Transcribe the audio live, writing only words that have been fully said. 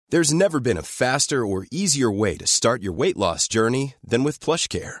There's never been a faster or easier way to start your weight loss journey than with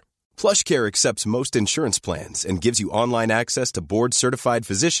PlushCare. PlushCare accepts most insurance plans and gives you online access to board-certified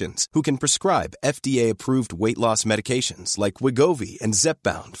physicians who can prescribe FDA-approved weight loss medications like Wegovy and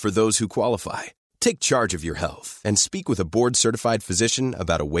Zepbound for those who qualify. Take charge of your health and speak with a board-certified physician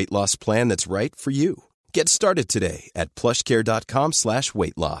about a weight loss plan that's right for you. Get started today at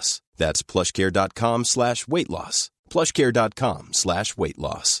plushcare.com/weight loss. That's plushcare.com/weight loss. plushcare.com/weight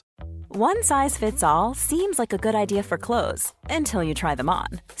loss. One size fits all seems like a good idea for clothes until you try them on.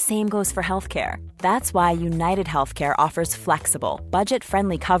 Same goes for healthcare. That's why United Healthcare offers flexible,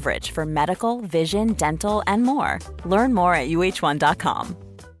 budget-friendly coverage for medical, vision, dental, and more. Learn more at uh1.com.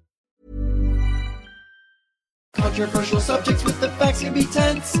 Controversial subjects with the facts can be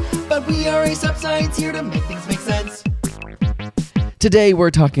tense, but we are A$AP Science here to make things make sense. Today we're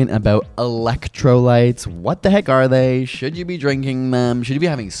talking about electrolytes. What the heck are they? Should you be drinking them? Should you be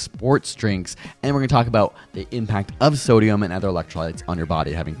having sports drinks? And we're going to talk about the impact of sodium and other electrolytes on your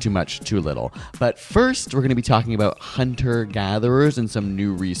body, having too much, too little. But first, we're going to be talking about hunter-gatherers and some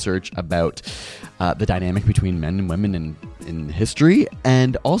new research about the dynamic between men and women in history,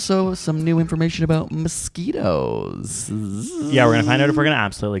 and also some new information about mosquitoes. Yeah, we're going to find out if we're going to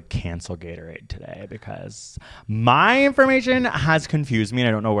absolutely cancel Gatorade today, because my information has confused me and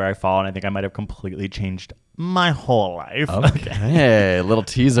I don't know where I fall, and I think I might have completely changed my whole life. Okay, little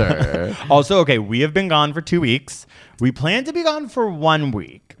teaser. Also, okay, we have been gone for 2 weeks. We planned to be gone for 1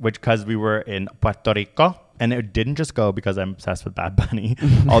 week, which because we were in Puerto Rico. And it didn't just go because I'm obsessed with Bad Bunny,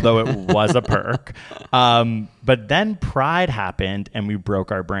 although it was a perk. But then Pride happened and we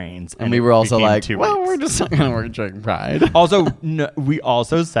broke our brains. And we were also like, well, weeks. we're just not going to work during Pride. Also, we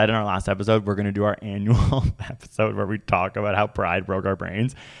also said in our last episode, we're going to do our annual episode where we talk about how Pride broke our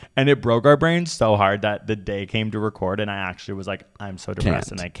brains. And it broke our brains so hard that the day came to record and I actually was like, I'm so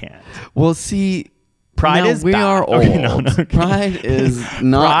depressed and I can't. Well, see... Pride is we bad. are old. Okay, no, Pride is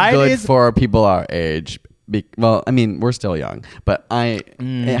not good for people our age. Well, I mean, we're still young, but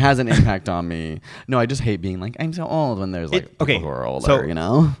it has an impact on me. No, I just hate being like, I'm so old when there's like people who are older, so you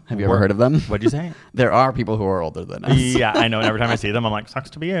know? Have you ever heard of them? What'd you say? There are people who are older than us. Yeah, I know. And every time I see them, I'm like,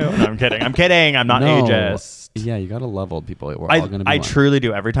 sucks to be you. No, I'm kidding. I'm kidding. I'm not ageist. Yeah, you gotta love old people. We're all gonna be I one. truly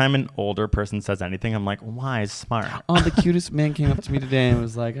do. Every time an older person says anything, I'm like, why? Smart. Oh, the cutest man came up to me today and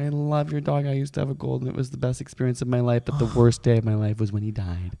was like, I love your dog. I used to have a golden. It was the best experience of my life, but the worst day of my life was when he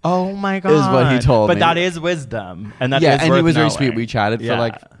died. Oh my God. Is what he told me. But that is wisdom. And that is and he worth was very knowing. sweet. We chatted for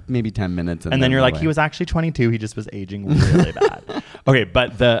like maybe 10 minutes. And then you're like, he was actually 22. He just was aging really bad. Okay,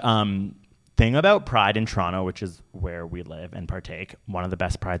 but the thing about Pride in Toronto, which is where we live and partake, one of the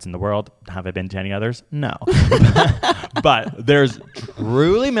best prides in the world. Have I been to any others? No. But there's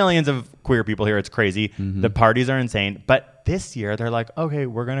truly millions of queer people here. It's crazy. Mm-hmm. The parties are insane. But this year they're like, okay,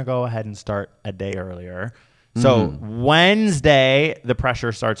 we're going to go ahead and start a day earlier. So Wednesday, the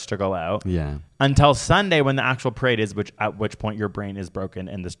pressure starts to go out. Yeah. Until Sunday, when the actual parade is, at which point your brain is broken,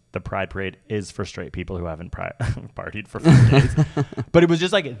 and the Pride Parade is for straight people who haven't partied for 5 days. But it was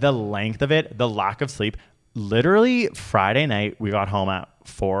just like the length of it, the lack of sleep. Literally Friday night, we got home at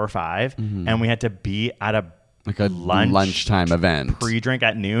 4 or 5, and we had to be at a lunchtime event, pre-drink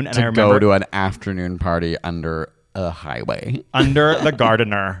at noon, and to I remember go to an afternoon party under a highway, under the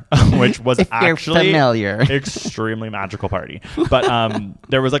Gardener, which was actually familiar. Extremely magical party. But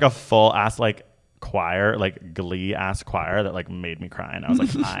there was like a full ass like choir, like glee ass choir that like made me cry, and I was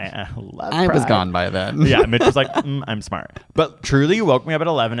like, I love I Pride. was gone by then. Yeah, Mitch was like, I'm smart. But truly, you woke me up at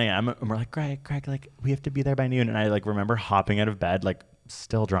 11 a.m. and we're like, Greg, like we have to be there by noon. And I like remember hopping out of bed like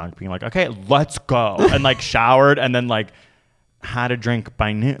still drunk, being like, okay, let's go, and like showered and then like had a drink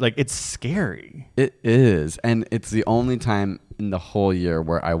by noon. Like, it's scary. It is. And it's the only time in the whole year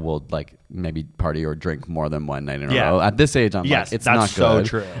where I will like maybe party or drink more than one night in a row. At this age, I'm like, it's not good.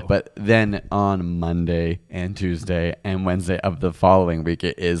 So true. But then on Monday and Tuesday and Wednesday of the following week,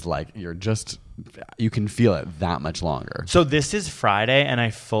 it is like you can feel it that much longer. So this is Friday, and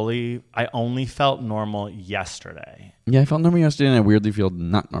I only felt normal yesterday. Yeah, I felt normal yesterday, and I weirdly feel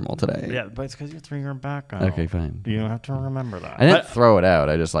not normal today. Yeah, but it's because you threw your back out. Okay, fine. You have to remember that. I didn't throw it out.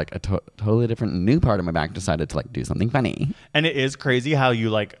 I just like a totally different new part of my back decided to like do something funny. And it is crazy how you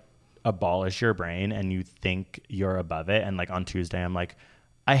like abolish your brain and you think you're above it. And like on Tuesday, I'm like,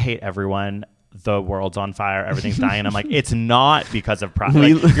 I hate everyone. The world's on fire. Everything's dying. I'm like, it's not because of pride.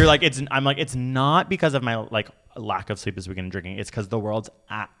 Like, you're like, I'm like, it's not because of my like lack of sleep this weekend and drinking. It's because the world's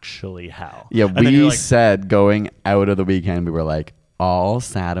actually hell. Yeah, and we said going out of the weekend, we were like, all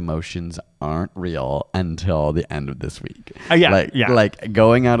sad emotions aren't real until the end of this week. Yeah. Like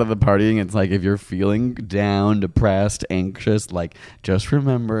going out of the partying, it's like if you're feeling down, depressed, anxious, like just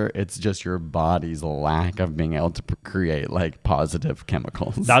remember it's just your body's lack of being able to create like positive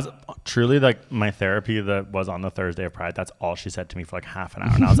chemicals. That's truly like my therapy that was on the Thursday of Pride. That's all she said to me for like half an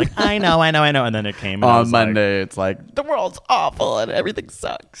hour. And I was like, I know. And then it came. And on Monday, it's like the world's awful and everything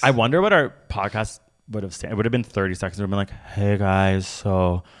sucks. I wonder what our podcast would have said. It would have been 30 seconds. It would have been like, hey guys,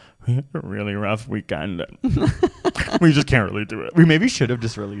 so we had a really rough weekend. We just can't really do it. We maybe should have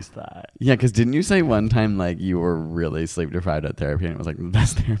just released that. Yeah, because didn't you say one time like you were really sleep deprived at therapy and it was like the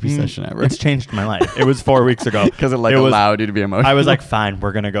best therapy session ever? It's changed my life. It was 4 weeks ago. Because it allowed you to be emotional. I was like, fine,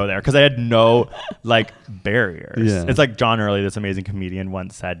 we're going to go there. Because I had no like barriers. Yeah. It's like John Early, this amazing comedian,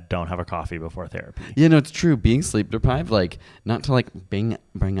 once said, don't have a coffee before therapy. Yeah, no, it's true. Being sleep deprived, like not to like bring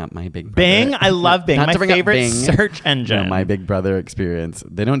up my big brother. Bing, I love Bing. My favorite Bing. search engine. No, my big brother experience.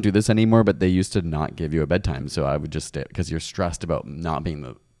 They don't do this anymore, but they used to not give you a bedtime. So I would just stay because you're stressed about not being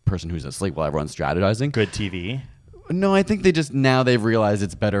the person who's asleep while everyone's strategizing. Good TV. No, I think they've realized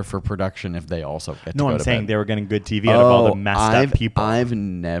it's better for production if they also get to go No, I'm to saying bed. they were getting good TV out of all the messed up people. I've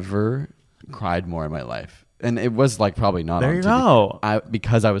never cried more in my life. And it was like probably not There on you TV. go.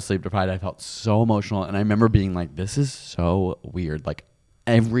 Because I was sleep deprived, I felt so emotional. And I remember being like, this is so weird. Like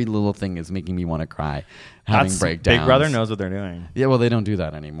every little thing is making me want to cry, having breakdowns. Big Brother knows what they're doing. Yeah, well, they don't do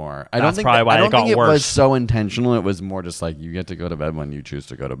that anymore. I That's don't think probably why I don't it got think it worse. was so intentional. It was more just like you get to go to bed when you choose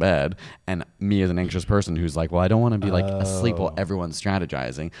to go to bed. And me as an anxious person who's like, well, I don't want to be like asleep while everyone's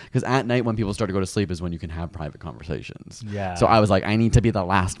strategizing. Because at night when people start to go to sleep is when you can have private conversations. Yeah. So I was like, I need to be the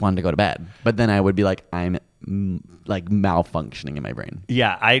last one to go to bed. But then I would be like, I'm like malfunctioning in my brain.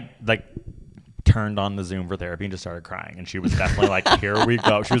 Yeah, I like turned on the Zoom for therapy and just started crying, and she was definitely like, here we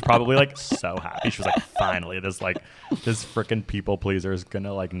go. She was probably like so happy. She was like, finally this freaking people pleaser is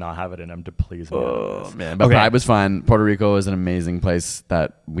gonna like not have it in him to please me. Oh man, but Pride was fun. Puerto Rico is an amazing place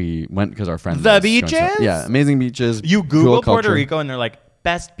that we went because our friends. The beaches? Yeah, amazing beaches. You Google cool Puerto culture. Rico and they're like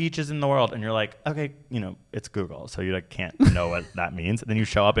best beaches in the world, and you're like, okay, it's Google, so you like can't know what that means. And then you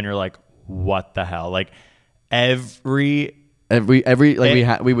show up and you're like, what the hell? Like we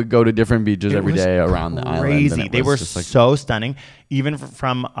would go to different beaches every day around the island. Crazy. They were just like, so stunning. Even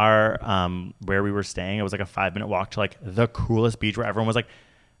from our where we were staying, it was like a 5-minute walk to like the coolest beach where everyone was like,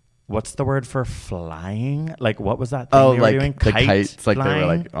 what's the word for flying? Like what was that thing they were doing? The kites, like flying? they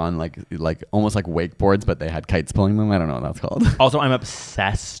were like on like almost like wakeboards, but they had kites pulling them. I don't know what that's called. Also, I'm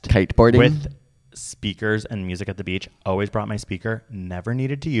obsessed kiteboarding with speakers and music at the beach. Always brought my speaker, never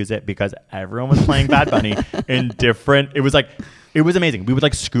needed to use it because everyone was playing Bad Bunny in different. It was amazing. We would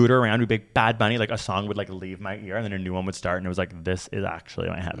like scooter around, we'd be like Bad Bunny, like a song would like leave my ear and then a new one would start, and it was like, this is actually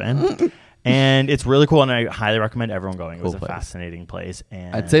my heaven. And it's really cool, and I highly recommend everyone going. It was a fascinating place.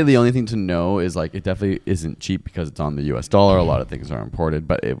 And I'd say the only thing to know is like it definitely isn't cheap because it's on the US dollar. A lot of things are imported,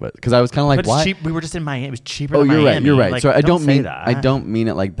 but it was because I was kind of like, but why? It's cheap. We were just in Miami. It was cheaper. Oh, than you're Miami. right. You're right. Like, So I don't mean that. I don't mean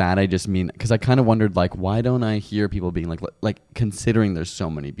it like that. I just mean because I kind of wondered like why don't I hear people being like considering there's so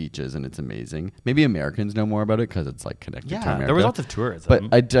many beaches and it's amazing. Maybe Americans know more about it because it's like connected to America. There was lots of tourism,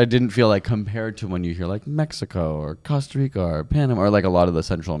 but I didn't feel like compared to when you hear like Mexico or Costa Rica or Panama or like a lot of the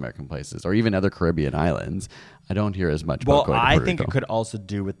Central American places or even other Caribbean islands. I don't hear as much about going to Puerto I think Rico. it could also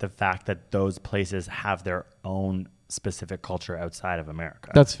do with the fact that those places have their own specific culture outside of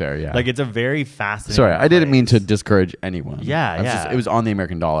America. That's fair, yeah. Like it's a very fascinating Sorry, I didn't mean to place. discourage anyone. Yeah. It was on the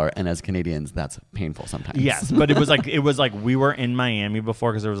American dollar, and as Canadians, that's painful sometimes. Yes, but it was like we were in Miami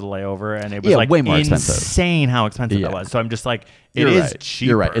before because there was a layover, and it was like way more insane expensive. How expensive Yeah. that was. So I'm just like, You're it is right. cheaper.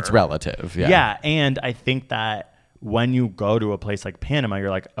 You're right. It's relative. Yeah. Yeah, and I think that when you go to a place like Panama,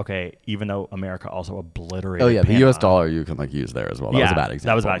 you're like, okay, even though America also obliterated. Oh yeah, the Panama, US dollar you can like use there as well. That was a bad example.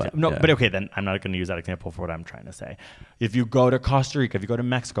 That was a bad example. No, yeah. but okay, then I'm not going to use that example for what I'm trying to say. If you go to Costa Rica, if you go to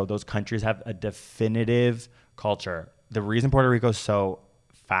Mexico, those countries have a definitive culture. The reason Puerto Rico is so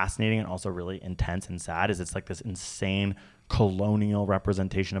fascinating and also really intense and sad is it's like this insane colonial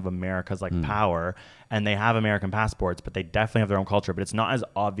representation of America's like power, and they have American passports, but they definitely have their own culture, but it's not as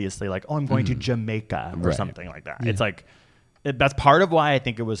obviously like, oh, I'm going to Jamaica or something like that. It's like that's part of why I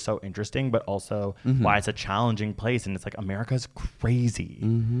think it was so interesting, but also why it's a challenging place, and it's like America's crazy.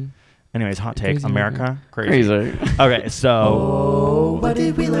 Anyways, hot take. Crazy America, crazy. Okay, so What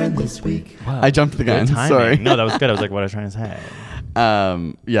did we learn this week? I jumped the gun. good timing. Sorry. No, that was good. I was like, what I was trying to say.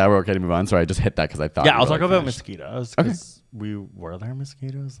 Yeah, we're okay to move on. Sorry, I just hit that because I thought. Yeah, you I'll were, talk like, about finished. mosquitoes. Okay. Were there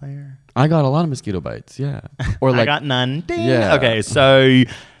mosquitoes there? I got a lot of mosquito bites. Yeah. Or I like got none. Ding. Yeah. Okay, so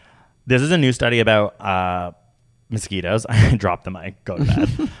this is a new study about mosquitoes. I drop the mic, go to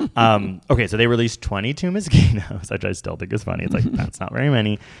bed. Okay, so they released 22 mosquitoes, which I still think is funny. It's like, that's not very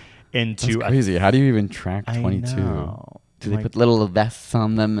many. That's crazy. How do you even track 22? Do they put little vests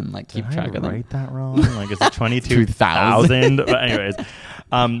on them and like keep track of them? Did I write that wrong? Like, is it 22,000? But anyways,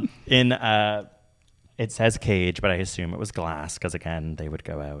 it says cage, but I assume it was glass because, again, they would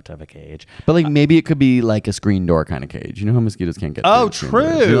go out of a cage. But like maybe it could be like a screen door kind of cage. You know how mosquitoes can't get Oh, through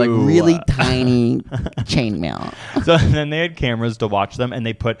true. They're like really tiny chainmail. So then they had cameras to watch them, and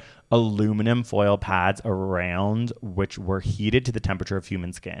they put aluminum foil pads around, which were heated to the temperature of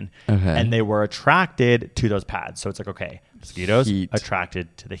human skin. Okay. And they were attracted to those pads. So it's like, okay, mosquitoes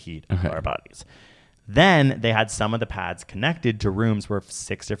attracted to the heat of our bodies. Then they had some of the pads connected to rooms where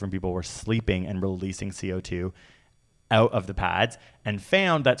 6 different people were sleeping and releasing CO2 out of the pads, and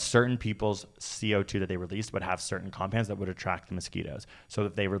found that certain people's CO2 that they released would have certain compounds that would attract the mosquitoes. So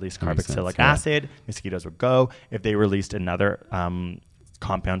if they released carboxylic acid, mosquitoes would go. If they released another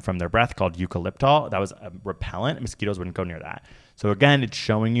compound from their breath called eucalyptol, that was a repellent, mosquitoes wouldn't go near that. So again, it's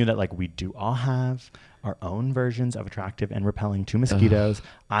showing you that like we do all have our own versions of attractive and repelling to mosquitoes.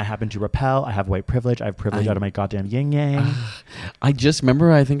 I happen to repel. I have white privilege. I have privilege out of my goddamn yin yang. I just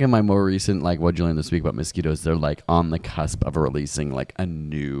remember, I think in my more recent, like, what'd you learn this week about mosquitoes? They're like on the cusp of releasing like a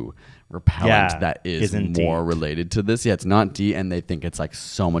new repellent that is more related to this. Yeah, it's not D, and they think it's like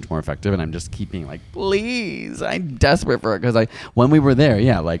so much more effective. And I'm just keeping like, please, I'm desperate for it because when we were there,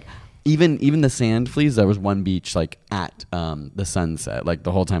 like. Even the sand fleas, there was one beach like at the sunset, like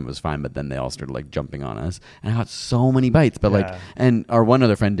the whole time it was fine, but then they all started like jumping on us, and I got so many bites. But like, and our one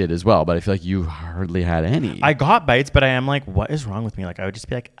other friend did as well, but I feel like you hardly had any. I got bites, but I am like, what is wrong with me? Like I would just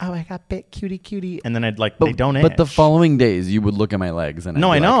be like, oh, I got bit, cutie, and then I'd like, they don't itch. But the following days, you would look at my legs, and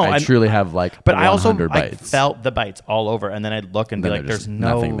I know, I truly have like, but 100 bites. I felt the bites all over, and then I'd look and be like, there's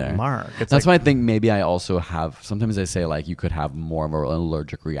nothing there. Mark. That's why I think maybe I also have. Sometimes I say like you could have more of an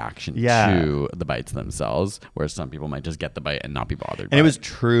allergic reaction to the bites themselves, whereas some people might just get the bite and not be bothered. And it was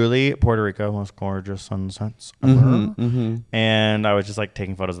truly Puerto Rico, most gorgeous sunsets ever. And I was just like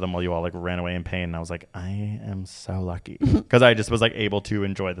taking photos of them while you all like ran away in pain. And I was like, I am so lucky because I just was like able to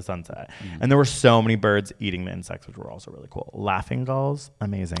enjoy the sunset. And there were so many birds eating the insects, which were also really cool. Laughing gulls,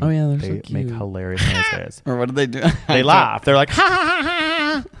 amazing. Oh yeah, they so cute. make hilarious noises. Or what do they do? They laugh. They're like, ha ha ha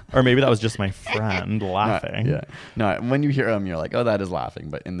ha. Or maybe that was just my friend laughing. No, when you hear them, you're like, oh, that is laughing.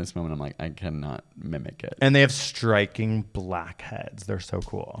 But in this moment, I'm like, I cannot mimic it. And they have striking black heads. They're so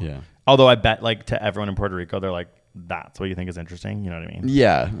cool. Yeah. Although I bet like to everyone in Puerto Rico, they're like, that's what you think is interesting. You know what I mean?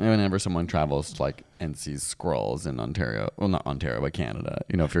 Yeah. Whenever someone travels to like and sees squirrels in Ontario, well, not Ontario, but Canada,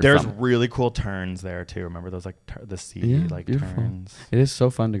 you know, if you're there's really cool turns there too. Remember those like the sea like beautiful turns? It is so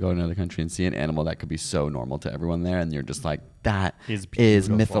fun to go to another country and see an animal that could be so normal to everyone there, and you're just like, that is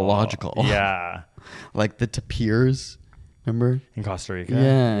mythological. Yeah. Like the tapirs. Remember? In Costa Rica?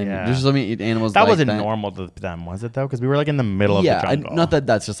 Yeah. There's so many animals that like wasn't that. normal to them, was it, though? Because we were like in the middle of the jungle. Not that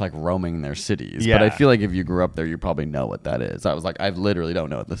that's just like roaming their cities, but I feel like if you grew up there, you probably know what that is. I was like, I literally don't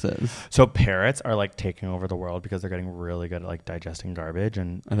know what this is. So parrots are like taking over the world because they're getting really good at like digesting garbage.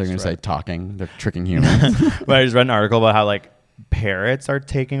 And I think they're going to say talking. They're tricking humans. But I just read an article about how like parrots are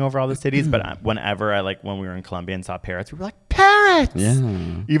taking over all the cities, but whenever when we were in Colombia and saw parrots, we were like, parrots! Yeah.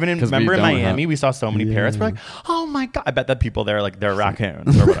 Even remember in Miami, we saw so many parrots. We're like, oh my God. I bet that people there, like, they're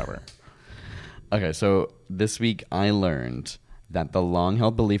raccoons or whatever. Okay, so this week I learned that the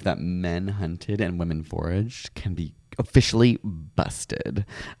long-held belief that men hunted and women foraged can be officially busted.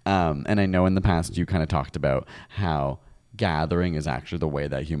 And I know in the past you kind of talked about how gathering is actually the way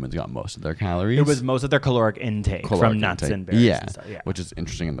that humans got most of their calories. It was most of their caloric intake from nuts and berries. Yeah, and stuff. Which is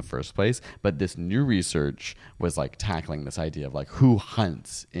interesting in the first place. But this new research was like tackling this idea of like who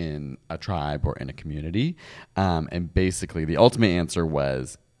hunts in a tribe or in a community. And basically the ultimate answer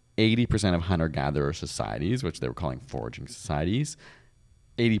was 80% of hunter-gatherer societies, which they were calling foraging societies,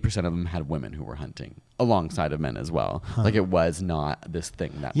 80% of them had women who were hunting alongside of men as well. Like it was not this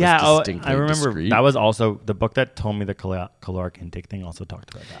thing that was distinctly I remember discrete. That was also the book that told me the caloric intake thing also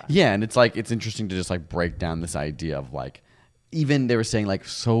talked about that. Yeah, and it's like it's interesting to just like break down this idea of like even they were saying like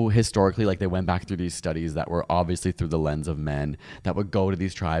so historically, like they went back through these studies that were obviously through the lens of men that would go to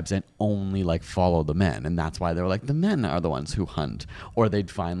these tribes and only like follow the men. And that's why they were like, the men are the ones who hunt. Or they'd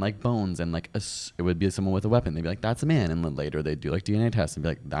find like bones and like it would be someone with a weapon. They'd be like, that's a man. And then later they'd do like DNA tests and be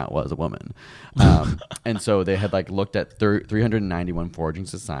like, that was a woman. And so they had like looked at 391 foraging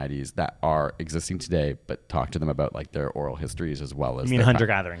societies that are existing today, but talked to them about like their oral histories as well as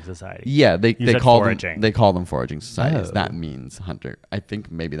hunter-gathering society. Yeah, they call them foraging societies. That means means hunter. I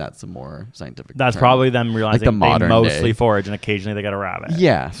think maybe that's a more scientific That's term. probably them realizing the they modern mostly day. forage and occasionally they get a rabbit.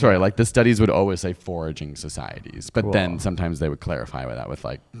 Yeah, sorry. Like the studies would always say foraging societies, but then sometimes they would clarify with that with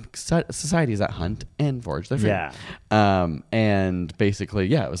like societies that hunt and forage their food. Yeah. And basically,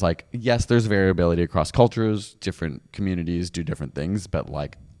 yeah, it was like, yes, there's variability across cultures. Different communities do different things, but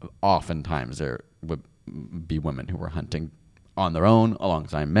like oftentimes there would be women who were hunting on their own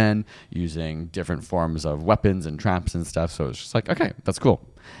alongside men using different forms of weapons and traps and stuff. So it's just like, okay, that's cool.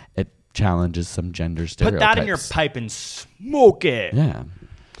 It challenges some gender stereotypes. Put that in your pipe and smoke it. Yeah.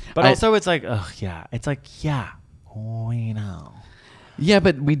 But also it's like, yeah. It's like, yeah, we know. Yeah,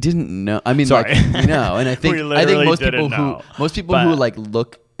 but we didn't know. I mean, Sorry. like, no. And I think most people who like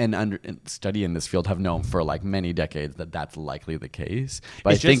look and study in this field have known for like many decades that that's likely the case.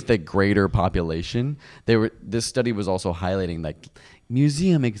 But I think the greater population, this study was also highlighting like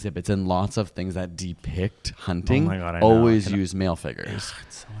museum exhibits and lots of things that depict hunting always use male figures.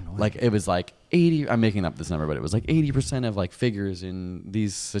 It's so annoying. Like it was like 80, I'm making up this number, but it was like 80% of like figures in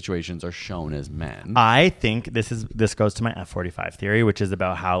these situations are shown as men. I think this goes to my F45 theory, which is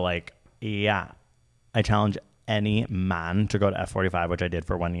about how like, I challenge any man to go to F45, which I did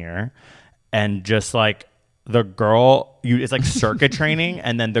for 1 year, and just like the girl, it's like circuit training,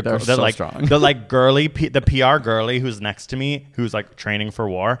 and then the girl, the like girly, the PR girly who's next to me, who's like training for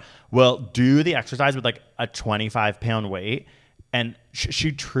war, will do the exercise with like a 25-pound weight, and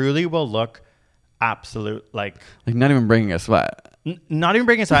she truly will look absolute like not even bringing a sweat, not even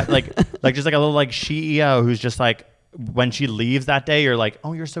bringing a sweat, like just like a little like CEO who's just like, when she leaves that day, you're like,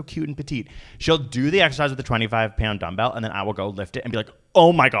 oh, you're so cute and petite. She'll do the exercise with the 25-pound dumbbell, and then I will go lift it and be like,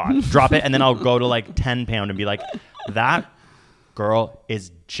 oh my God, drop it. And then I'll go to like 10-pound and be like, that girl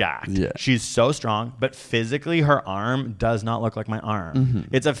is jacked. Yeah. She's so strong, but physically her arm does not look like my arm.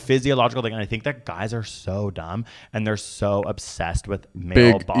 Mm-hmm. It's a physiological thing. And I think that guys are so dumb and they're so obsessed with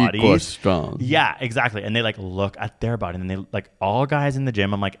male bodies. Equals strong. Yeah, exactly. And they like look at their body and they like all guys in the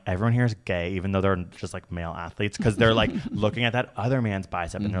gym. I'm like, everyone here is gay, even though they're just like male athletes, because they're like looking at that other man's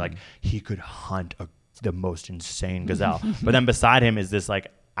bicep and they're like, he could hunt the most insane gazelle. But then beside him is this like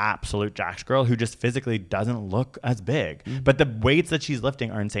absolute jacked girl who just physically doesn't look as big, but the weights that she's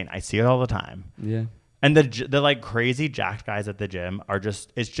lifting are insane. I see it all the time. Yeah. And the like crazy jacked guys at the gym are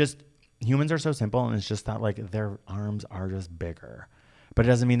just, it's just, humans are so simple, and it's just that like their arms are just bigger, but it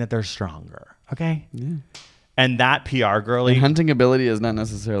doesn't mean that they're stronger. Okay. Yeah. And that PR girly, and hunting ability is not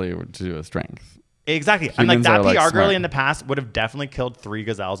necessarily to do with strength. Exactly. Humans and like that PR like girly in the past would have definitely killed 3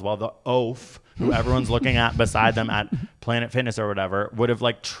 gazelles, while the oaf, who everyone's looking at beside them at Planet Fitness or whatever, would have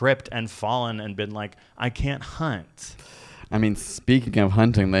like tripped and fallen and been like, I can't hunt. I mean, speaking of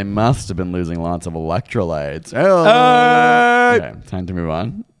hunting, they must have been losing lots of electrolytes. Okay, time to move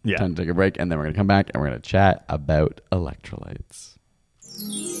on. Yeah. Time to take a break, and then we're going to come back and we're going to chat about electrolytes.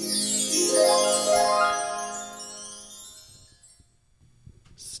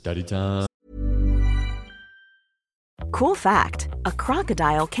 Study time. Cool fact, a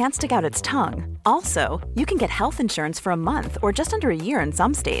crocodile can't stick out its tongue. Also, you can get health insurance for a month or just under a year in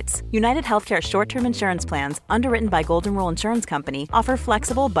some states. United Healthcare short-term insurance plans, underwritten by Golden Rule Insurance Company, offer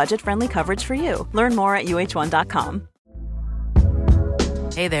flexible, budget-friendly coverage for you. Learn more at uh1.com.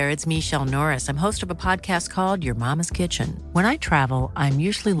 Hey there, it's Michelle Norris. I'm host of a podcast called Your Mama's Kitchen. When I travel, I'm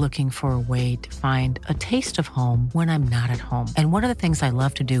usually looking for a way to find a taste of home when I'm not at home. And one of the things I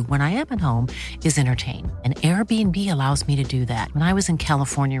love to do when I am at home is entertain. And Airbnb allows me to do that. When I was in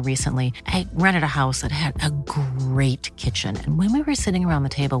California recently, I rented a house that had a great kitchen. And when we were sitting around the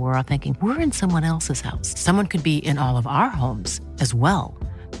table, we were all thinking, we're in someone else's house. Someone could be in all of our homes as well.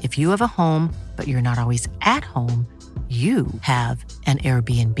 If you have a home, but you're not always at home, you have an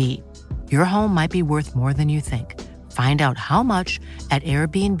Airbnb. Your home might be worth more than you think. Find out how much at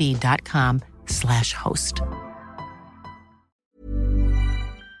airbnb.com/host.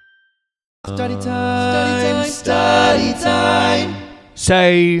 Study time, study time.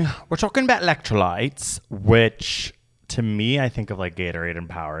 So we're talking about electrolytes, which to me, I think of like Gatorade and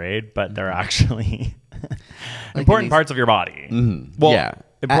Powerade, but they're actually important parts of your body. Mm-hmm. Well, yeah.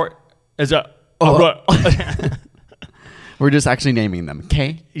 Is a... We're just actually naming them.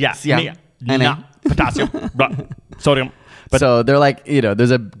 K. Yeah. Na, potassium, sodium. But so they're like,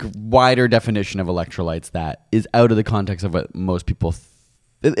 there's a wider definition of electrolytes that is out of the context of what most people...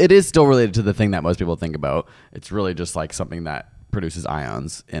 It is still related to the thing that most people think about. It's really just like something that produces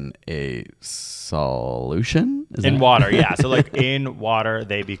ions in a solution. In water, yeah. So like in water,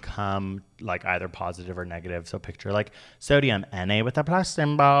 they become like either positive or negative. So picture like sodium, Na with a plus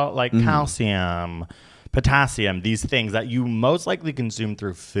symbol, like calcium, potassium, these things that you most likely consume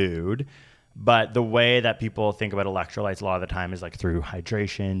through food. But the way that people think about electrolytes a lot of the time is like through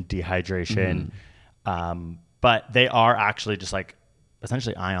hydration, dehydration. But they are actually just like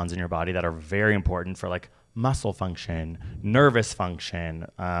essentially ions in your body that are very important for like muscle function, nervous function.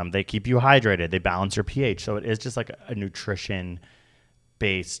 They keep you hydrated. They balance your pH. So it is just like a nutrition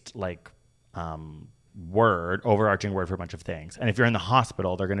based like overarching word for a bunch of things. And if you're in the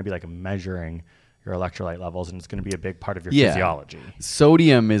hospital, they're going to be like measuring your electrolyte levels, and it's going to be a big part of your physiology.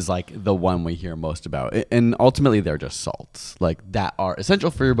 Sodium is like the one we hear most about, and ultimately they're just salts like that are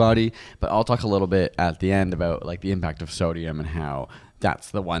essential for your body. But I'll talk a little bit at the end about like the impact of sodium and how that's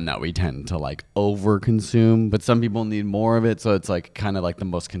the one that we tend to like over consume, but some people need more of it, so it's like kind of like the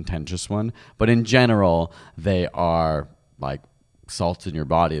most contentious one. But in general, they are like salts in your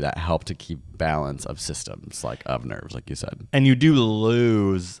body that help to keep balance of systems, like of nerves, like you said. And you do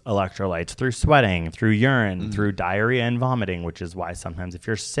lose electrolytes through sweating, through urine, through diarrhea and vomiting, which is why sometimes if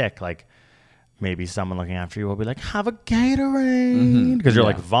you're sick, like maybe someone looking after you will be like, have a Gatorade, because you're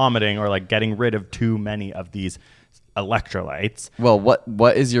like vomiting or like getting rid of too many of these electrolytes. Well,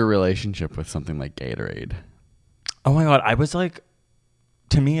 what is your relationship with something like Gatorade? Oh my God. I was like,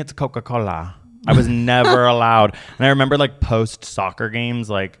 to me, it's Coca-Cola. I was never allowed. And I remember like post soccer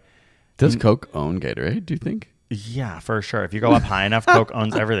games, like. Does Coke own Gatorade, do you think? Yeah, for sure. If you go up high enough, Coke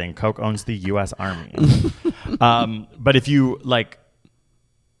owns everything. Coke owns the U.S. Army. But if you like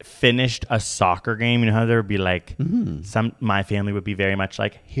finished a soccer game, you know how there would be like my family would be very much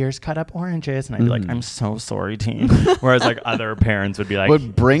like, here's cut up oranges. And I'd be like, I'm so sorry, team. Whereas like other parents would be like.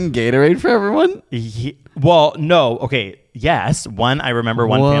 Would bring Gatorade for everyone? Well, no. Okay. Yes. I remember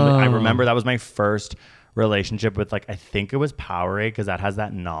one family. I remember that was my first relationship with like, I think it was Powerade, because that has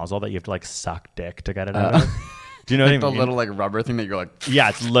that nozzle that you have to like suck dick to get it out of. Do you know like what I mean? The little like rubber thing that you're like. Yeah,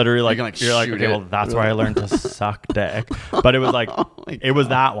 it's literally like you're like okay, well that's where I learned to suck dick. But it was like it was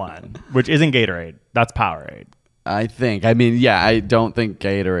that one, which isn't Gatorade. That's Powerade. I think. I mean, yeah, I don't think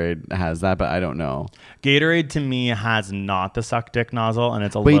Gatorade has that, but I don't know. Gatorade to me has not the suck dick nozzle, and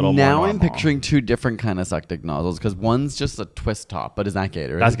it's a little more now normal. I'm picturing two different kind of suck dick nozzles, because one's just a twist top, but is that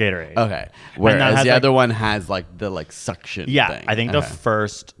Gatorade? That's Gatorade. Okay. Whereas the other one has like the like suction thing. I think the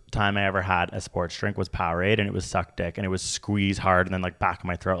first time I ever had a sports drink was Powerade, and it was suck dick, and it was squeeze hard, and then like back of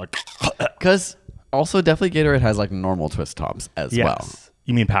my throat, like. Because also definitely Gatorade has like normal twist tops as well.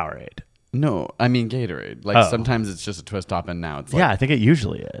 You mean Powerade? No, I mean Gatorade. Like sometimes it's just a twist top, and now it's like I think it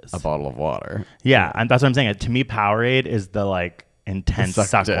usually is a bottle of water. Yeah, and that's what I'm saying. To me, Powerade is the like intense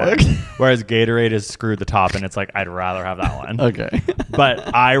suck dick one, whereas Gatorade is screw the top, and it's like I'd rather have that one. Okay.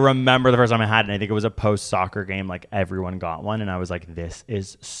 But I remember the first time I had it, and I think it was a post soccer game. Like everyone got one, and I was like, "This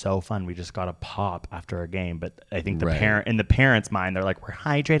is so fun. We just got a pop after a game." But I think in the parents' mind, they're like, "We're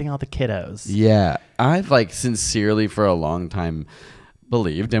hydrating all the kiddos." Yeah, I've like sincerely for a long time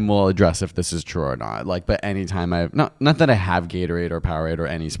believed, and we'll address if this is true or not, like, but anytime I've not that I have Gatorade or Powerade or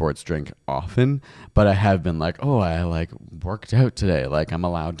any sports drink often, but I have been like, oh, I like worked out today, like I'm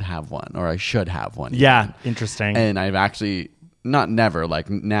allowed to have one, or I should have one. Yeah, interesting. And I've actually not never, like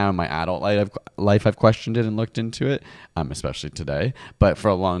now in my adult life I've questioned it and looked into it, especially today, but for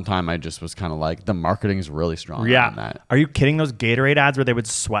a long time I just was kind of like, the marketing is really strong on that. Are you kidding? Those Gatorade ads where they would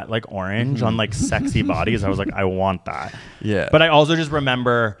sweat like orange on like sexy bodies, I was like, I want that. Yeah. But I also just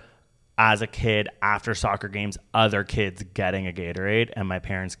remember as a kid after soccer games, other kids getting a Gatorade and my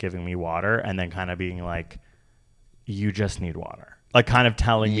parents giving me water, and then kind of being like, you just need water, like kind of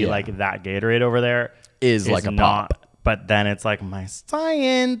telling me like that Gatorade over there is like a pop. But then it's like, my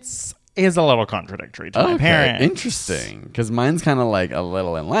science is a little contradictory to my parents. Interesting. Because mine's kind of like a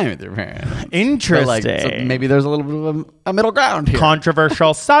little in line with your parents. Interesting. Like, so maybe there's a little bit of a middle ground here.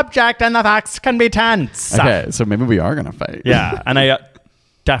 Controversial subject, and the facts can be tense. Okay, so maybe we are going to fight. Yeah, and I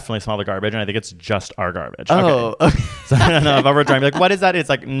definitely smell the garbage, and I think it's just our garbage. Oh, okay. So I don't know if ever trying to be like, what is that? It's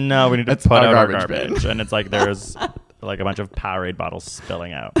like, no, we need to put out our garbage. And it's like, there's like a bunch of Powerade bottles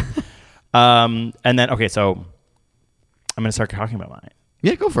spilling out. And then, okay, so I'm going to start talking about mine.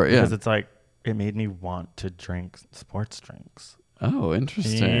 Yeah, go for it. Because it's like, it made me want to drink sports drinks. Oh,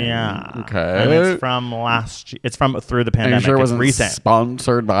 interesting. Yeah. Okay. And it's from last year. It's from through the pandemic. Are you sure it wasn't recent.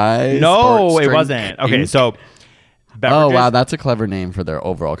 Sponsored by No, Sports it Drink wasn't. Okay, Inc? so beverages. Oh, wow. That's a clever name for their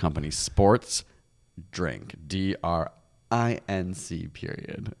overall company. Sports Drink. DRINC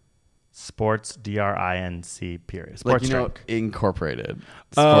period. Sports DRINC period. Sports like, drink. Incorporated.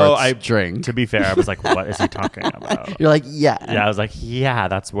 I drink. To be fair, I was like, what is he talking about? You're like, yeah. Yeah, I was like, yeah,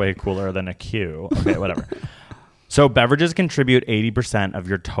 that's way cooler than a Q. Okay, whatever. So beverages contribute 80% of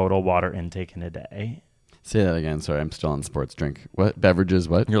your total water intake in a day. Say that again. Sorry, I'm still on sports drink. What? Beverages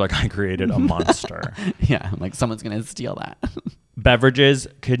what? You're like, I created a monster. Yeah, I'm like, someone's going to steal that. Beverages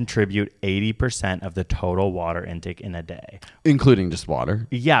contribute 80% of the total water intake in a day. Including just water?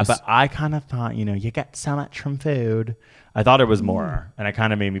 Yeah, but I kind of thought, you get so much from food. I thought it was more. And it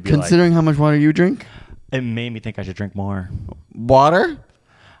kind of made me be Considering how much water you drink? It made me think I should drink more. Water?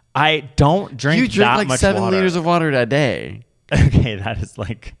 I don't drink You drink that like much 7 water. liters of water a day. Okay, that is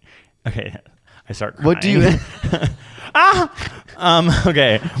like... Okay, I start crying. What do you...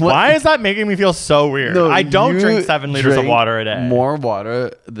 Okay. Why is that making me feel so weird? No, I don't you drink 7 liters of drink water a day. More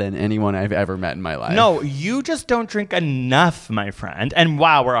water than anyone I've ever met in my life. No, you just don't drink enough, my friend. And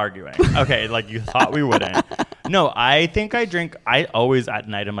wow, we're arguing. Okay, like you thought we wouldn't. No, I think I always at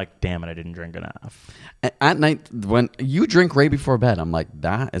night, I'm like, damn it, I didn't drink enough. At night, when you drink right before bed, I'm like,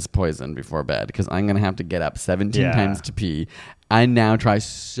 that is poison before bed because I'm going to have to get up 17 times to pee. I now try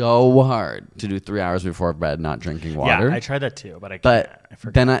so hard to do 3 hours before bed not drinking water. Yeah, I tried that too, but I can't.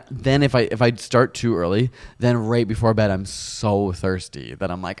 But then if I start too early, then right before bed I'm so thirsty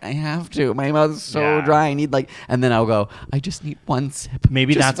that I'm like, I have to. My mouth is so dry. I need and then I'll go, I just need one sip.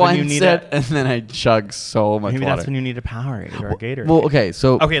 Maybe just that's when you need it. And then I chug so much Maybe water. that's when you need a Powerade or a Gatorade. Well, okay,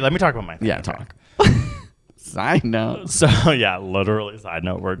 so okay, let me talk about my thing. Yeah, talk. Side note. So yeah, literally side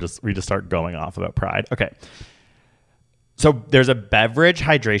note. We just start going off about pride. Okay. So there's a beverage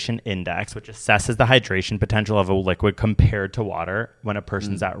hydration index, which assesses the hydration potential of a liquid compared to water when a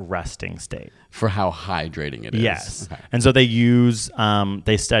person's at resting state. For how hydrating it is. Yes. Okay. And so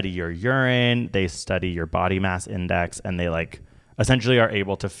they study your urine, they study your body mass index, and they essentially are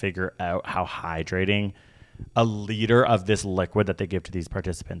able to figure out how hydrating a liter of this liquid that they give to these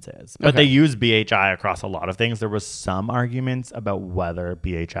participants is. But they use BHI across a lot of things. There was some arguments about whether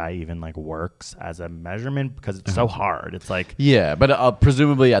BHI even works as a measurement because it's so hard. It's yeah, but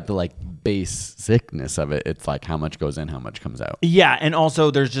presumably at the basicness of it, it's how much goes in, how much comes out. Yeah, and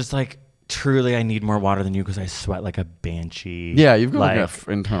also there's just truly I need more water than you because I sweat like a banshee. Yeah, you've got an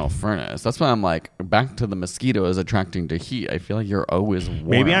internal furnace. That's why I'm back to the mosquitoes attracting to heat. I feel like you're always warm.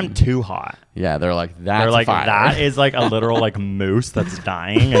 Maybe I'm too hot. Yeah, they're that's they're fire. That is a literal moose that's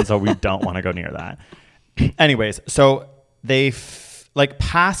dying, and so we don't want to go near that. Anyways, so they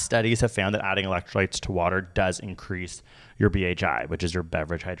past studies have found that adding electrolytes to water does increase your BHI, which is your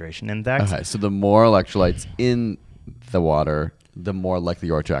beverage hydration index. Okay, so the more electrolytes in the water, the more likely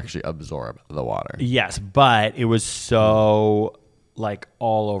you are to actually absorb the water. Yes, but it was so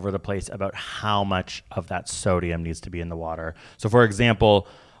all over the place about how much of that sodium needs to be in the water. So for example,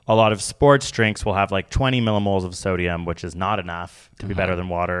 a lot of sports drinks will have 20 millimoles of sodium, which is not enough to be better than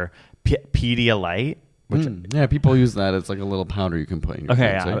water. Pedialyte, which people use that. It's a little powder you can put in your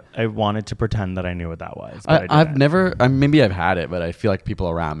drinks, right? I wanted to pretend that I knew what that was. I've never, maybe I've had it, but I feel like people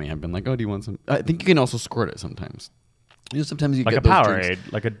around me have been oh, do you want some? I think you can also squirt it sometimes. Sometimes you get a those Powerade,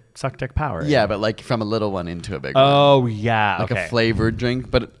 drinks. like a Suctic Powerade. Yeah, but from a little one into a big one. Oh, yeah. A flavored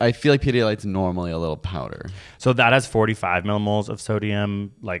drink. But I feel like Pedialyte's normally a little powder. So that has 45 millimoles of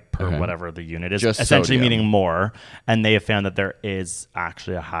sodium, per whatever the unit is. Just essentially sodium. meaning more. And they have found that there is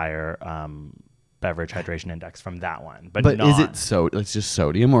actually a higher beverage hydration index from that one. But is it it's just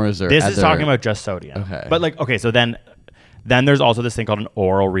sodium, or is there This is talking about just sodium. Okay. But so then there's also this thing called an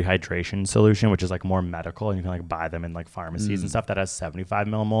oral rehydration solution, which is more medical, and you can buy them in pharmacies and stuff that has 75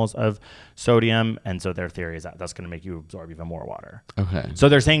 millimoles of sodium. And so their theory is that that's going to make you absorb even more water. Okay. So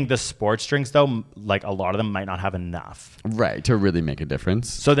they're saying the sports drinks though, a lot of them might not have enough. Right, to really make a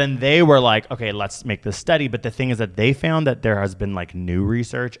difference. So then they were okay, let's make this study. But the thing is that they found that there has been new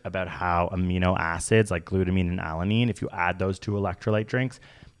research about how amino acids like glutamine and alanine, if you add those to electrolyte drinks,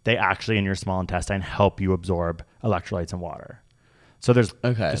 they actually in your small intestine help you absorb electrolytes and water. So there's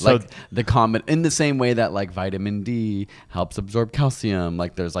the common in the same way that vitamin D helps absorb calcium.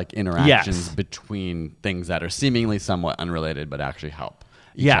 There's interactions between things that are seemingly somewhat unrelated but actually help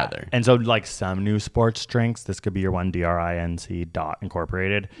each other. And so some new sports drinks, this could be your one DRINC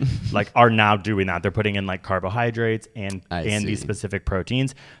Incorporated, are now doing that. They're putting in carbohydrates and these specific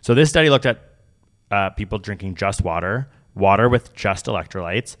proteins. So this study looked at people drinking just water with just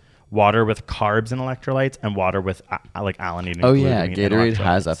electrolytes, water with carbs and electrolytes, and water with alanine and glutamine. Gatorade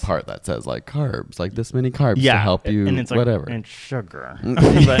has a part that says carbs, this many carbs to help you, and it's whatever. And sugar.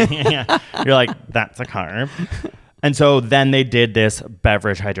 But you're that's a carb. And so then they did this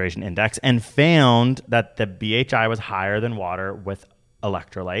beverage hydration index and found that the BHI was higher than water with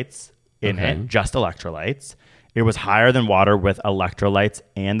electrolytes in it, just electrolytes. It was higher than water with electrolytes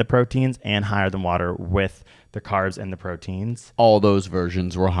and the proteins, and higher than water with the carbs and the proteins. All those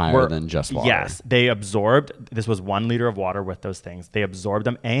versions were higher than just water. Yes. They absorbed, this was 1 liter of water with those things. They absorbed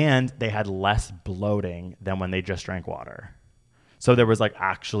them, and they had less bloating than when they just drank water. So there was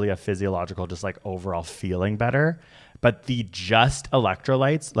actually a physiological, just overall feeling better. But the just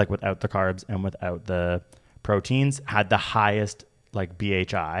electrolytes, like without the carbs and without the proteins, had the highest like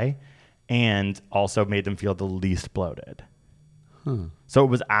BHI and also made them feel the least bloated. So it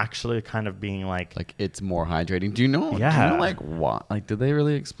was actually kind of being like it's more hydrating. Do you know? Yeah. Do you know like why? Like, did they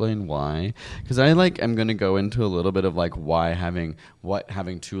really explain why? Because I'm going to go into a little bit of like why having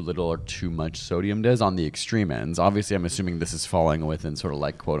too little or too much sodium does on the extreme ends. Obviously, I'm assuming this is falling within sort of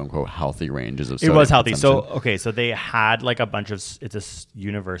like quote unquote healthy ranges of sodium. It was healthy. Consumption. So they had like a bunch of, it's a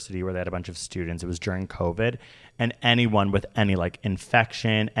university where they had a bunch of students. It was during COVID, and anyone with any like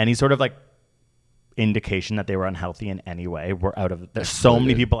infection, any sort of like indication that they were unhealthy in any way were out of there's so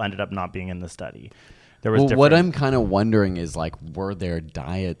many people ended up not being in the study. There was what I'm kind of wondering is like, were their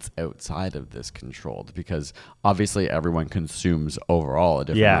diets outside of this controlled? Because obviously everyone consumes overall a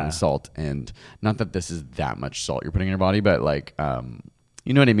different amount of salt, and not that this is that much salt you're putting in your body, but like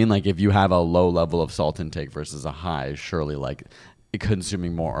you know what I mean? Like if you have a low level of salt intake versus a high, surely like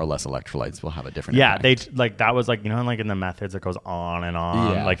consuming more or less electrolytes will have a different impact. They like that was like, you know, like in the methods it goes on and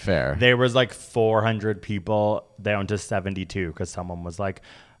on. Yeah, like fair. There was like 400 people down to 72 because someone was like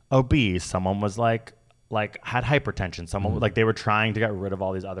obese, someone was like had hypertension, someone like they were trying to get rid of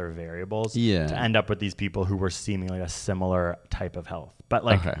all these other variables to end up with these people who were seemingly a similar type of health. But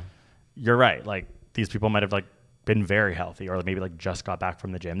like you're right, like these people might have like been very healthy or maybe like just got back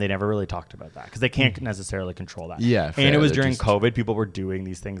from the gym. They never really talked about that because they can't necessarily control that. Yeah, fair. And it was during COVID. People were doing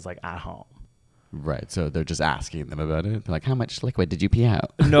these things like at home. Right. So they're just asking them about it. They're like, how much liquid did you pee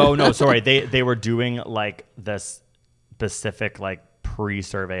out? No, sorry. They were doing like this specific like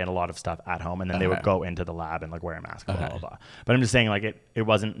pre-survey and a lot of stuff at home, and then they would go into the lab and like wear a mask, blah, blah, blah. But I'm just saying like it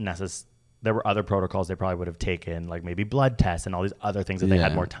wasn't necessary. There were other protocols they probably would have taken, like maybe blood tests and all these other things if they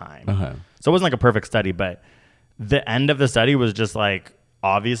had more time. So it wasn't like a perfect study, but the end of the study was just like,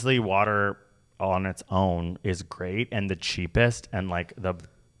 obviously water on its own is great and the cheapest and like the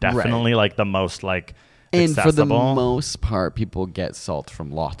definitely like the most like and accessible. For the most part, people get salt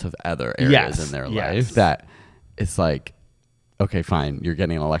from lots of other areas in their life that it's like, okay, fine, you're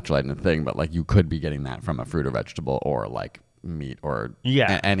getting an electrolyte in a thing, but like you could be getting that from a fruit or vegetable or like meat or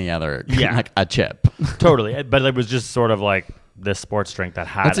any other like a chip. Totally. But it was just sort of like this sports drink that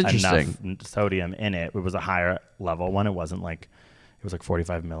had enough sodium in it. It was a higher level one. It wasn't like, it was like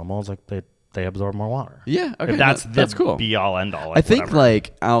 45 millimoles. Like they absorb more water. Yeah. Okay. If that's cool. Be all end all. Like I think whatever.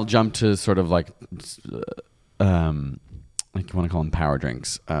 like I'll jump to sort of like like you want to call them power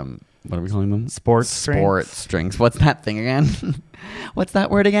drinks. What are we calling them? Sports drinks. What's that thing again? What's that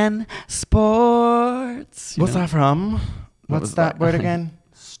word again? Sports. What's that from? What's that word again?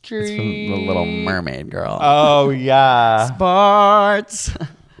 It's from The Little Mermaid girl. Oh yeah. Sports.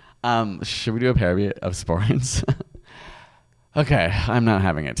 Should we do a parody of sports? Okay, I'm not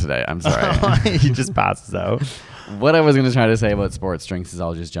having it today. I'm sorry. He just passes out. What I was going to try to say about sports drinks is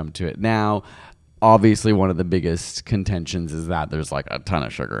I'll just jump to it now. Obviously, one of the biggest contentions is that there's like a ton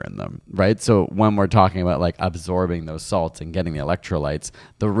of sugar in them, right? So when we're talking about like absorbing those salts and getting the electrolytes,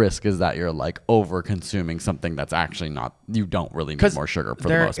 the risk is that you're like over consuming something that's actually not, you don't really need more sugar for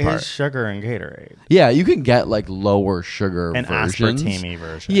the most part. There is sugar in Gatorade. Yeah, you can get like lower sugar and versions. aspartame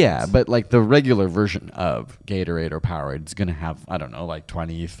versions. Yeah, but like the regular version of Gatorade or Powerade is going to have, I don't know, like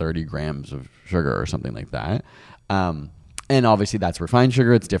 20, 30 grams of sugar or something like that. And obviously that's refined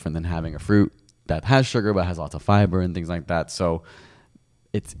sugar. It's different than having a fruit that has sugar but has lots of fiber and things like that. So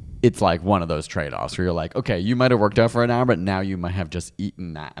it's like one of those trade-offs where you're like, okay, you might have worked out for an hour, but now you might have just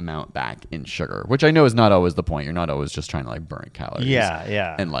eaten that amount back in sugar, which I know is not always the point. You're not always just trying to like burn calories.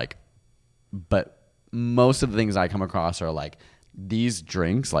 Yeah. And like, but most of the things I come across are like these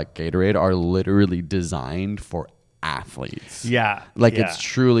drinks like Gatorade are literally designed for athletes. Yeah. Like it's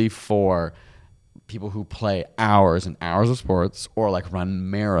truly for people who play hours and hours of sports or like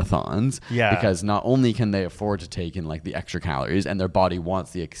run marathons, because not only can they afford to take in like the extra calories and their body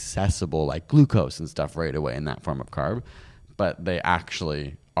wants the accessible like glucose and stuff right away in that form of carb, but they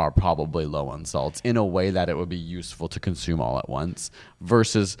actually are probably low on salts in a way that it would be useful to consume all at once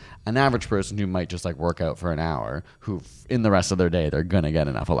versus an average person who might just like work out for an hour, who in the rest of their day they're gonna get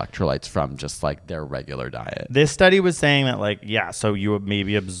enough electrolytes from just like their regular diet. This study was saying that like, so you would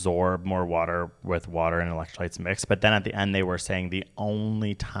maybe absorb more water with water and electrolytes mixed, but then at the end they were saying the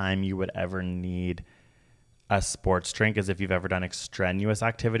only time you would ever need a sports drink is if you've ever done extraneous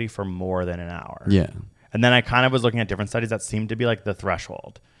activity for more than an hour. Yeah. And then I kind of was looking at different studies that seemed to be like the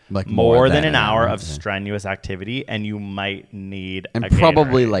threshold. Like more than an hour of strenuous activity, and you might need and a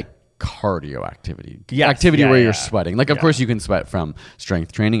probably Gatorade. Like cardio activity. Yes, activity where yeah. you're sweating. Like, of course, you can sweat from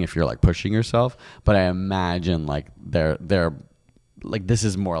strength training if you're like pushing yourself, but I imagine like they're like this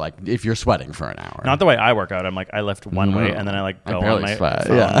is more like if you're sweating for an hour. Not the way I work out. I'm like, I lift one weight and then I like go on my phone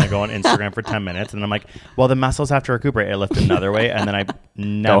and I go on Instagram for 10 minutes and I'm like, well, the muscles have to recuperate. I lift another weight and then I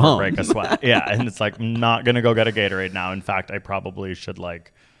never break a sweat. Yeah. And it's like, I'm not going to go get a Gatorade now. In fact, I probably should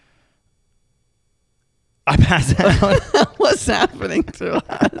like, I pass out. What's happening to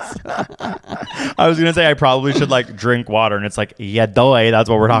us? I was going to say, I probably should like drink water and it's like, yeah, doy. That's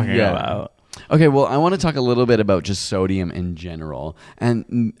what we're talking about. Okay, well, I want to talk a little bit about just sodium in general.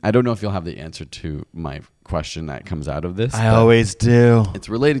 And I don't know if you'll have the answer to my question that comes out of this. I always do. It's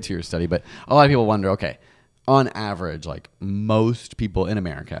related to your study, but a lot of people wonder, okay, on average, like most people in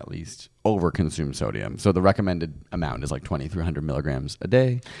America at least overconsume sodium. So the recommended amount is like 2,300 milligrams a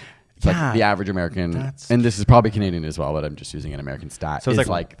day. It's like the average American, and this is probably Canadian as well, but I'm just using an American stat. So it's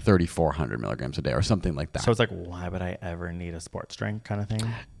like 3,400 milligrams a day or something like that. So it's like, why would I ever need a sports drink kind of thing?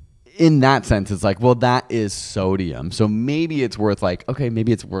 In that sense, it's like, well, that is sodium. So maybe it's worth like, okay,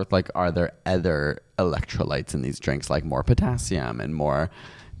 maybe it's worth like, are there other electrolytes in these drinks, like more potassium and more,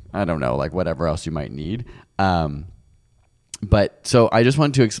 I don't know, like whatever else you might need. But so I just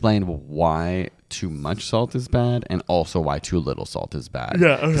wanted to explain why too much salt is bad and also why too little salt is bad.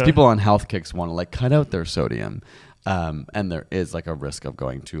 Yeah, okay. Because people on health kicks want to like cut out their sodium. And there is like a risk of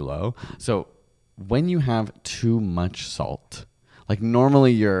going too low. So when you have too much salt, like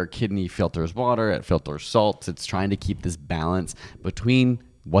normally your kidney filters water, it filters salts. It's trying to keep this balance between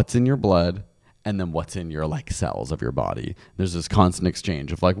what's in your blood and then what's in your like cells of your body. There's this constant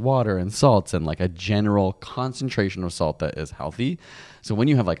exchange of like water and salts and like a general concentration of salt that is healthy. So when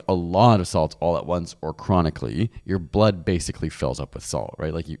you have like a lot of salts all at once or chronically, your blood basically fills up with salt,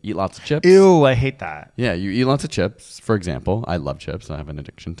 right? Like you eat lots of chips. Ew, I hate that. Yeah, you eat lots of chips, for example. I love chips. I have an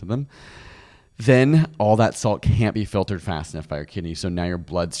addiction to them. Then all that salt can't be filtered fast enough by your kidney. So now your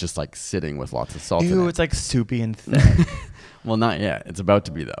blood's just like sitting with lots of salt in it. It's like soupy and thick. Well, not yet. It's about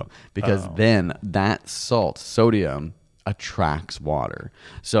to be though. Because then that salt, sodium, attracts water.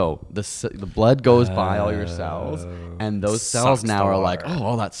 So the blood goes by all your cells and those cells now are like, oh,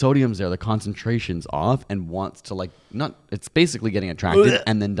 all that sodium's there. The concentration's off and wants to like, it's basically getting attracted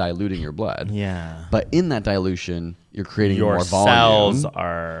and then diluting your blood. Yeah. But in that dilution, you're creating more volume.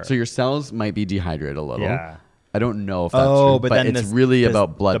 So your cells might be dehydrated a little. Yeah. I don't know if that's true, but it's really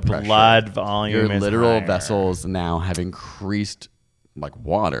about blood pressure. The blood volume your literal higher. Vessels now have increased like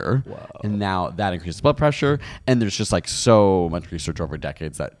water. Whoa. And now that increases blood pressure. And there's just like so much research over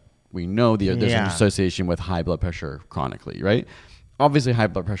decades that we know there's an association with high blood pressure chronically, right? Obviously high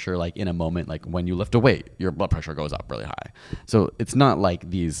blood pressure, like in a moment, like when you lift a weight, your blood pressure goes up really high. So it's not like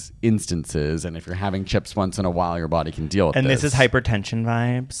these instances. And if you're having chips once in a while, your body can deal with and this is hypertension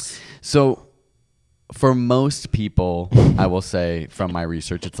vibes. So for most people, I will say from my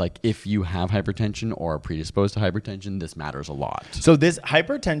research, it's like if you have hypertension or are predisposed to hypertension, this matters a lot. So this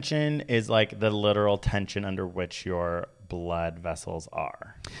hypertension is like the literal tension under which your blood vessels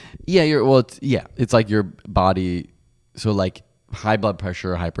are. Yeah, it's like your body. So like high blood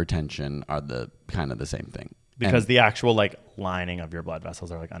pressure, hypertension are the kind of the same thing. Because the actual like lining of your blood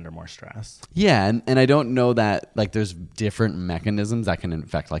vessels are like under more stress. Yeah, and I don't know that like there's different mechanisms that can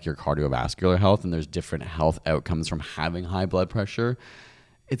affect like your cardiovascular health, and there's different health outcomes from having high blood pressure.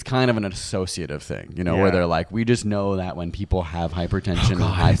 It's kind of an associative thing, where they're like, we just know that when people have hypertension and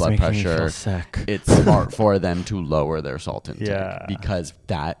high blood pressure, it's smart for them to lower their salt intake because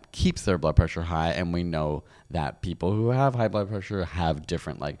that keeps their blood pressure high, and we know that people who have high blood pressure have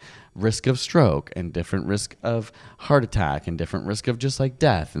different like risk of stroke and different risk of heart attack and different risk of just like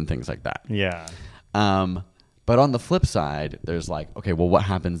death and things like that. Yeah. But on the flip side, there's like, okay, well, what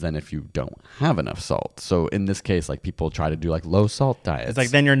happens then if you don't have enough salt? So in this case, like people try to do like low salt diets. It's like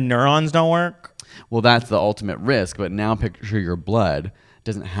then your neurons don't work. Well, that's the ultimate risk. But now picture your blood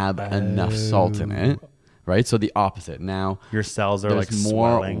doesn't have enough salt in it, right? So the opposite. Now your cells are like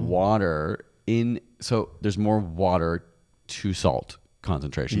more swelling. Water in. So there's more water to salt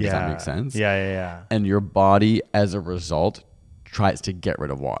concentration. Does that make sense? Yeah. And your body, as a result, tries to get rid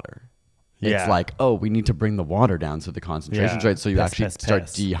of water. It's like, oh, we need to bring the water down so the concentration's right, so you start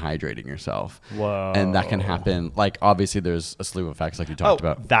dehydrating yourself. Whoa. And that can happen. Like, obviously, there's a slew of effects like you talked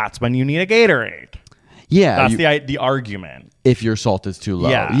about. That's when you need a Gatorade. Yeah. That's the argument. If your salt is too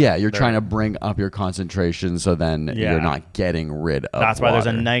low. Yeah, you're trying to bring up your concentration so then you're not getting rid of That's water. why there's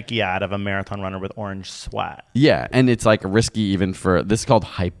a Nike ad of a marathon runner with orange sweat. Yeah, and it's like risky even for, this is called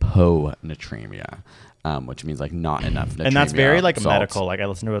hyponatremia. Which means like not enough natremia. And that's very like salt. medical. Like I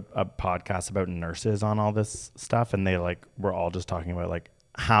listened to a podcast about nurses on all this stuff, and they like were all just talking about like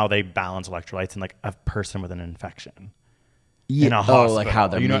how they balance electrolytes in like a person with an infection. in a hospital. like how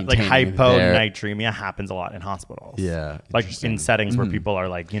they're like maintaining hyponatremia happens a lot in hospitals. Yeah, like in settings where people are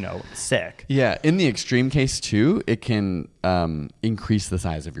like sick. Yeah, in the extreme case too, it can increase the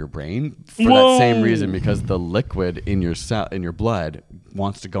size of your brain for that same reason, because the liquid in your blood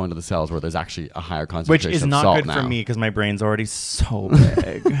wants to go into the cells where there's actually a higher concentration Which is of not salt good now. for me because my brain's already so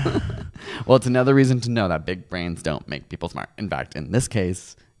big. Well, it's another reason to know that big brains don't make people smart. In fact, in this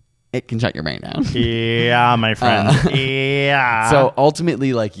case, it can shut your brain down. Yeah, my friend. Yeah. So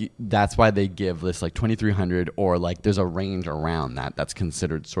ultimately, like that's why they give this like 2,300, or like there's a range around that's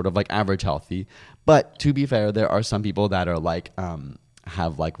considered sort of like average healthy. But to be fair, there are some people that are like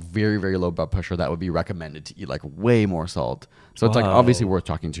have like very, very low blood pressure that would be recommended to eat like way more salt. So it's like obviously worth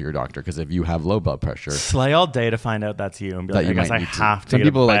talking to your doctor, because if you have low blood pressure, slay all day to find out that's you and be like, I guess I have to. Some get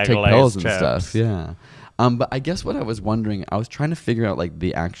people a like bag take of pills Lay's and chips. stuff. Yeah. But I guess what I was wondering, I was trying to figure out like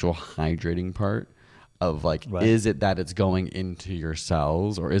the actual hydrating part of like, is it that it's going into your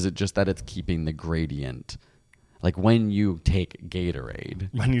cells, or is it just that it's keeping the gradient? Like when you take Gatorade.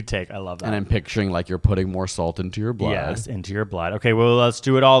 I love that. And I'm picturing like you're putting more salt into your blood. Yes, into your blood. Okay, well, let's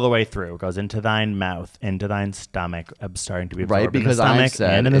do it all the way through. It goes into thine mouth, into thine stomach, starting to be absorbed Right, because in the stomach I've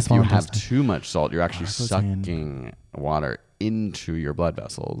said and in the if you small have intestine. too much salt, you're actually sucking water into your blood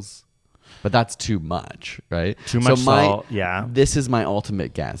vessels. But that's too much, right? Too much salt, yeah. This is my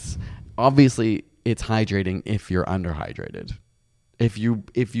ultimate guess. Obviously, it's hydrating if you're underhydrated. If you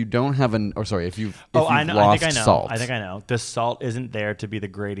don't have if you've lost salt. I think I know. The salt isn't there to be the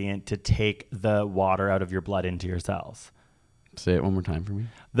gradient to take the water out of your blood into your cells. Say it one more time for me.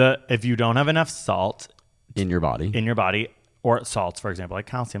 If you don't have enough salt in your body, or salts, for example, like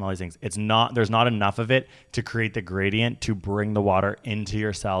calcium, all these things, there's not enough of it to create the gradient to bring the water into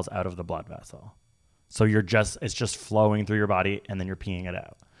your cells out of the blood vessel. So it's just flowing through your body and then you're peeing it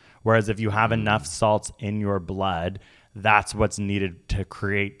out. Whereas if you have enough salts in your blood, that's what's needed to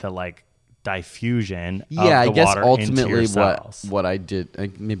create the like diffusion of the I guess water ultimately into your cells. what I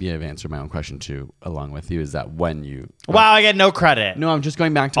did, maybe I've answered my own question too along with you, is that when you wow, I get no credit. No, I'm just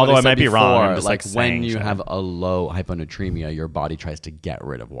going back to although what I might said be before, wrong. I'm just like when you shit. have a low hyponatremia, your body tries to get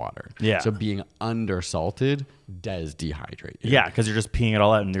rid of water. Yeah. So being undersalted does dehydrate you. Yeah, because you're just peeing it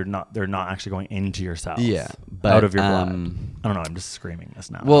all out, and they're not actually going into your cells. Yeah, but, out of your blood. I don't know. I'm just screaming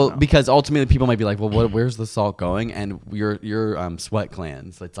this now. Well, because ultimately people might be like, well, where's the salt going? And your sweat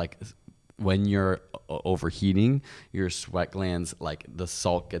glands, it's like when you're overheating, your sweat glands, like the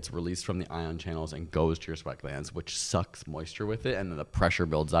salt gets released from the ion channels and goes to your sweat glands, which sucks moisture with it, and then the pressure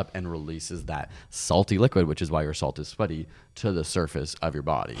builds up and releases that salty liquid, which is why your salt is sweaty, to the surface of your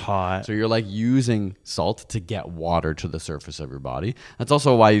body. Hot. So you're like using salt to get water to the surface of your body. That's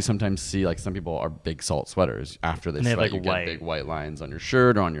also why you sometimes see like some people are big salt sweaters. After they sweat, like you white. get big white lines on your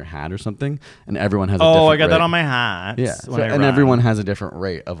shirt or on your hat or something, and everyone has a oh, different I got rate. that on my hat. Yeah, and everyone has a different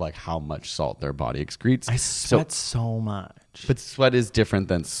rate of like how much salt their body excretes. I sweat so much. But sweat is different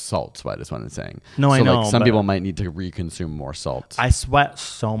than salt sweat, is what I'm saying. No, so I know. Like some but people might need to reconsume more salt. I sweat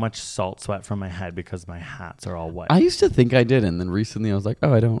so much salt sweat from my head because my hats are all white. I used to think I did, and then recently I was like,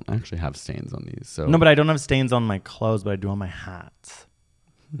 oh, I don't actually have stains on these. So no, but I don't have stains on my clothes, but I do on my hats.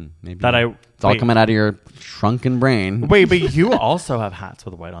 Maybe it's all coming out of your shrunken brain. Wait, but you also have hats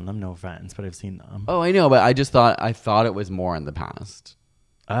with white on them. No offense, but I've seen them. Oh, I know, but I thought it was more in the past.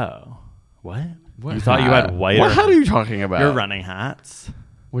 Oh, what? What you thought you had white? What hat are you talking about? Your running hats.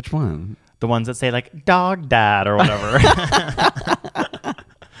 Which one? The ones that say like "dog dad" or whatever.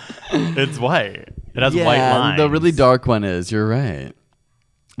 It's white. It has white lines. The really dark one is. You're right.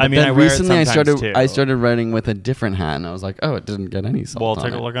 I mean, I recently wear it sometimes too. I started running with a different hat, and I was like, oh, it didn't get any salt. Well, on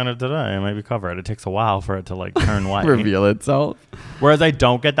take it. a look on it today. It might be covered. It takes a while for it to like turn white, Reveal itself. Whereas I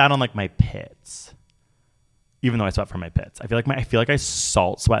don't get that on like my pits. Even though I sweat from my pits, I feel like I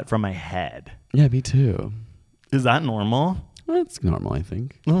salt sweat from my head. Yeah, me too. Is that normal? That's normal, I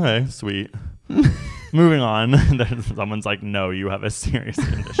think. Okay, sweet. Moving on. Someone's like, no, you have a serious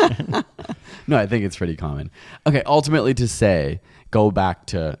condition. No, I think it's pretty common. Okay, ultimately to say, go back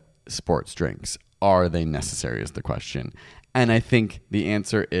to sports drinks. Are they necessary is the question. And I think the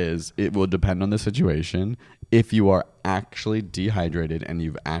answer is it will depend on the situation. If you are actually dehydrated and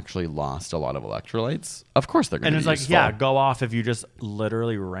you've actually lost a lot of electrolytes, of course they're going to be And it's useful. like, yeah, go off. If you just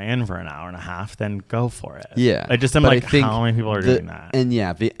literally ran for an hour and a half, then go for it. Yeah. I just am But like, I think how many people are doing that? And yeah,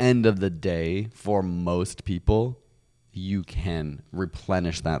 at the end of the day, for most people, you can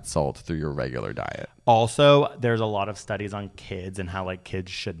replenish that salt through your regular diet. Also, there's a lot of studies on kids and how like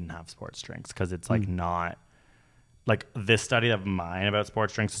kids shouldn't have sports drinks because it's like not like this study of mine about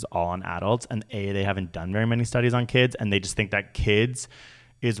sports drinks is all on adults, and they haven't done very many studies on kids, and they just think that kids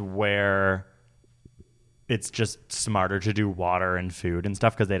is where it's just smarter to do water and food and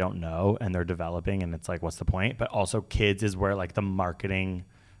stuff because they don't know and they're developing, and it's like, what's the point? But also kids is where like the marketing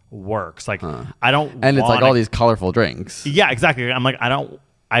works. Like I don't, and it's like all these colorful drinks. Yeah, exactly. I'm like,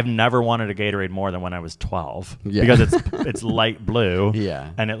 I've never wanted a Gatorade more than when I was 12 because it's light blue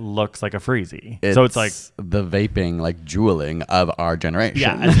and it looks like a Freezy. So it's like the vaping, like juuling of our generation.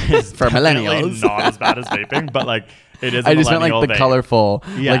 Yeah, it's for millennials. Not as bad as vaping, but like it is. I just meant like the vape. Colorful,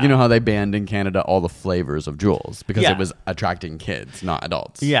 like you know how they banned in Canada all the flavors of Juuls because it was attracting kids, not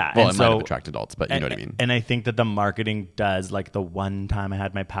adults. Yeah, well, it might have attracted adults, but you know what I mean. And I think that the marketing does, like the one time I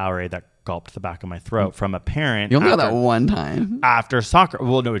had my Powerade that gulped the back of my throat from a parent. You only got that one time after soccer.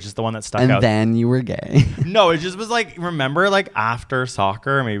 Well, no, it's just the one that stuck out. And then you were gay. No, it just was like, remember, like after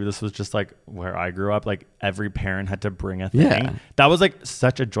soccer, maybe this was just like where I grew up. Like every parent had to bring a thing. Yeah. That was like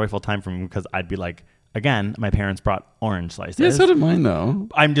such a joyful time for me because I'd be like, again, my parents brought orange slices. Yeah, so did mine though.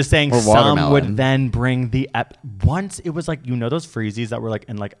 I'm just saying some would then bring once it was like, you know, those Freezies that were like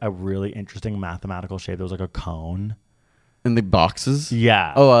in like a really interesting mathematical shape. There was like a cone. In the boxes?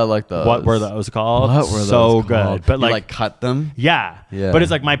 Yeah. Oh, I like those. What were those called? What were those so called? Good. But you like cut them? Yeah. But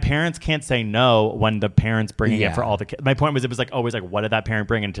it's like my parents can't say no when the parents bringing it for all the kids. My point was, it was like always like, what did that parent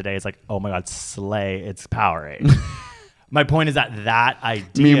bring? And today it's like, oh my God, slay, it's Powerade. My point is that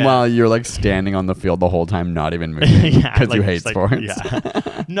idea. Meanwhile, you're like standing on the field the whole time, not even moving because you hate sports.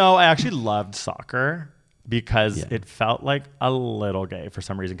 Yeah. No, I actually loved soccer because it felt like a little gay for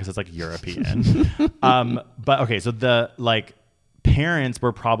some reason because it's like European. But okay, so the like parents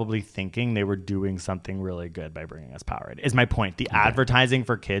were probably thinking they were doing something really good by bringing us Powerade. Is my point. The advertising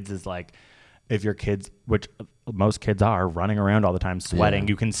for kids is like, if your kids, which most kids are, running around all the time sweating,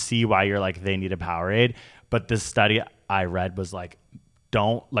 you can see why you're like, they need a Powerade. But this study I read was like,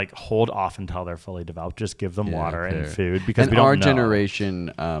 don't like hold off until they're fully developed. Just give them water and food because we don't know. Our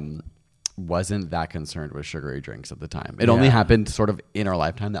generation wasn't that concerned with sugary drinks at the time. It only happened sort of in our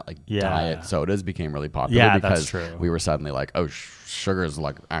lifetime that like diet sodas became really popular because we were suddenly like, oh, sugar is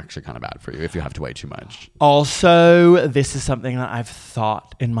like actually kind of bad for you if you have to weigh too much. Also, this is something that I've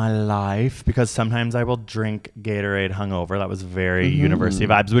thought in my life because sometimes I will drink Gatorade hungover. That was very university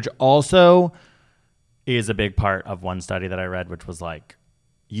vibes, which also is a big part of one study that I read, which was like,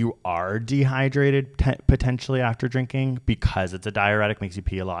 you are dehydrated potentially after drinking because it's a diuretic, makes you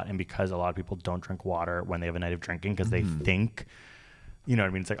pee a lot, and because a lot of people don't drink water when they have a night of drinking because they think, you know what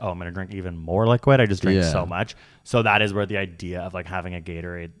I mean? It's like, oh, I'm going to drink even more liquid. I just drank so much. So that is where the idea of like having a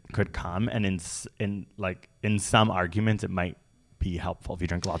Gatorade could come. And in some arguments, it might be helpful if you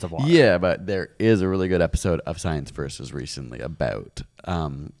drink lots of water. Yeah, but there is a really good episode of Science Versus recently about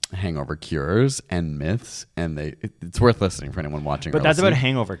hangover cures and myths, and it's worth listening for anyone watching. But that's about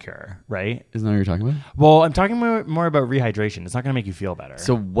hangover cure, right? Isn't that what you're talking about? Well, I'm talking more about rehydration. It's not going to make you feel better.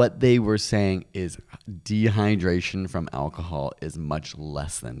 So what they were saying is dehydration from alcohol is much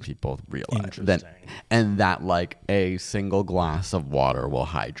less than people realize. And that like a single glass of water will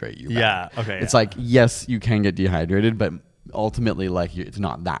hydrate you back. Yeah, okay. It's like, yes, you can get dehydrated, but ultimately, like, it's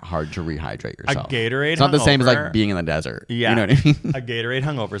not that hard to rehydrate yourself. A Gatorade It's not hungover, the same as like being in the desert. Yeah. You know what I mean? A Gatorade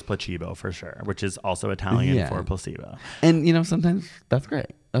hungover is placebo for sure, which is also Italian for placebo. And, you know, sometimes that's great.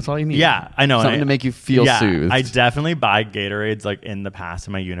 That's all you need. Yeah, I know. Something to make you feel soothed. I definitely buy Gatorades like in the past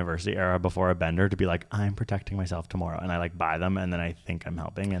in my university era before a bender to be like, I'm protecting myself tomorrow. And I like buy them and then I think I'm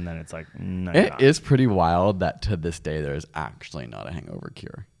helping. And then it's like, no, it is pretty wild that to this day there's actually not a hangover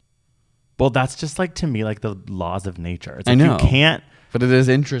cure. Well, that's just like, to me, like the laws of nature. It's like, I know. You can't. But it is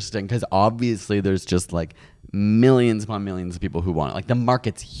interesting because obviously there's just like millions upon millions of people who want it. Like the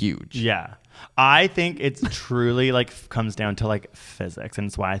market's huge. Yeah. I think it's truly like comes down to like physics. And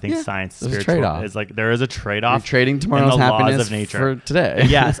it's why I think science is spiritual. Is like there is a trade-off. You're trading tomorrow's happiness laws of nature for today.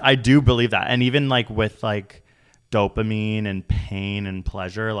 Yes, I do believe that. And even like with like dopamine and pain and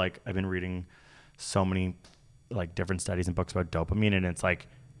pleasure, like I've been reading so many like different studies and books about dopamine, and it's like,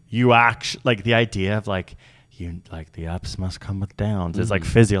 you actually like the idea of like, you like the ups must come with downs is like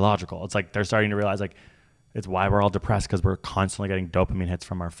physiological. It's like they're starting to realize like it's why we're all depressed because we're constantly getting dopamine hits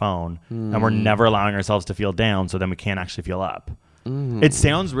from our phone and we're never allowing ourselves to feel down, so then we can't actually feel up. It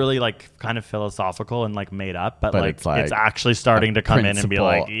sounds really like kind of philosophical and like made up, but like it's actually starting to come in and be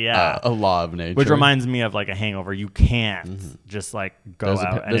like, a law of nature. Which reminds me of like a hangover. You can't just like go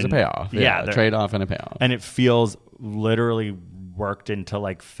out. There's a payoff. Yeah, a trade-off and a payoff. And it feels literally worked into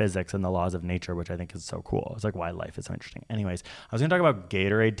like physics and the laws of nature, which I think is so cool. It's like why life is so interesting. Anyways, I was gonna talk about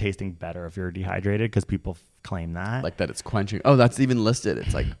Gatorade tasting better if you're dehydrated because people claim that. Like that it's quenching. Oh, that's even listed.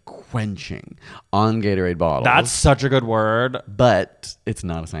 It's like quenching on Gatorade bottles. That's such a good word. But it's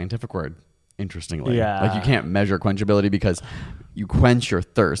not a scientific word, interestingly. Yeah. Like you can't measure quenchability because you quench your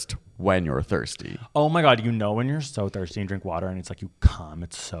thirst when you're thirsty. Oh my God, you know when you're so thirsty and drink water and it's like you come,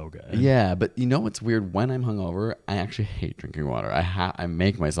 it's so good. Yeah, but you know what's weird? When I'm hungover, I actually hate drinking water. I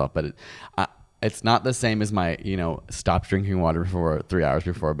make myself, but it's not the same as my, stop drinking water for 3 hours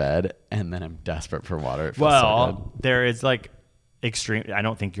before bed, and then I'm desperate for water. It feels so good. There is like extreme. I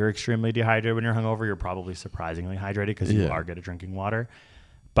don't think you're extremely dehydrated when you're hungover. You're probably surprisingly hydrated because you are good at drinking water.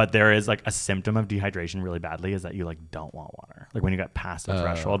 But there is like a symptom of dehydration really badly is that you like don't want water. Like when you get past the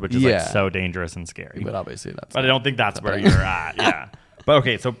threshold, which is like so dangerous and scary. But obviously that's. But I don't think that's where you're at. Yeah. But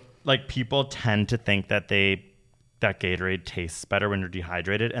okay, so like people tend to think that that Gatorade tastes better when you're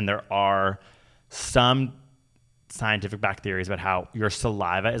dehydrated, and there are some scientific back theories about how your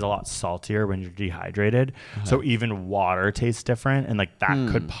saliva is a lot saltier when you're dehydrated. So even water tastes different. And like that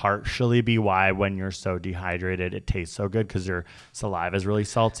could partially be why when you're so dehydrated, it tastes so good because your saliva is really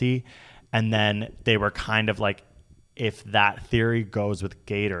salty. And then they were kind of like, if that theory goes with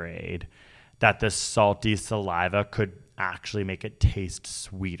Gatorade, that the salty saliva could actually make it taste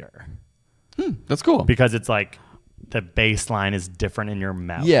sweeter. That's cool. Because it's like, the baseline is different in your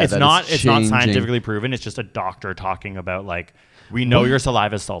mouth. Yeah, it's not scientifically proven. It's just a doctor talking about like, we know your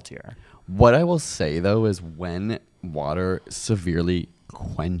saliva is saltier. What I will say though is when water severely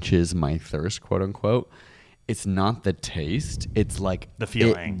quenches my thirst, quote unquote, it's not the taste. It's like the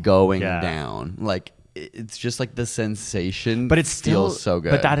feeling it going down. Like it's just like the sensation. But it feels so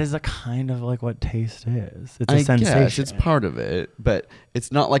good. But that is a kind of like what taste is. It's a I sensation. Guess it's part of it, but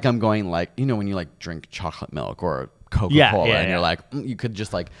it's not like I'm going like, when you like drink chocolate milk or Coca-Cola and you're like, you could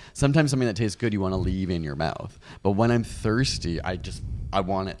just like, sometimes something that tastes good you want to leave in your mouth. But when I'm thirsty, I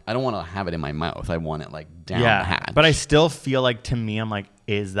want it. I don't want to have it in my mouth. I want it like down the hatch. But I still feel like, to me, I'm like,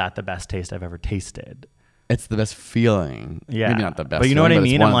 is that the best taste I've ever tasted? It's the best feeling. Yeah. Maybe not the best but you know what I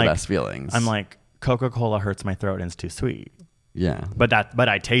mean? It's one I'm of like, the best feelings. I'm like, Coca-Cola hurts my throat and it's too sweet. Yeah. But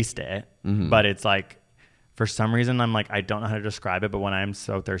I taste it. Mm-hmm. But it's like, for some reason, I'm like, I don't know how to describe it. But when I'm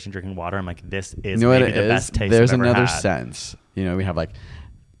so thirsty and drinking water, I'm like, this is maybe the best taste There's I've ever another had. sense. We have like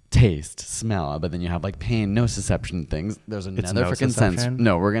taste, smell, but then you have like pain, nociception things. There's another freaking sense.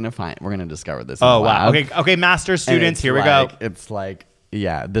 No, we're gonna discover this. Oh wow. Okay, master students, here we go. It's like,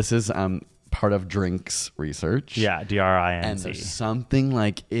 this is part of drinks research. Yeah, DRINC. And there's something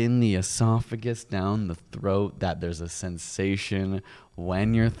like in the esophagus down the throat that there's a sensation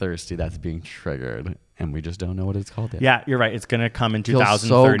when you're thirsty that's being triggered. And we just don't know what it's called yet. Yeah, you're right. It's going to come in 2033.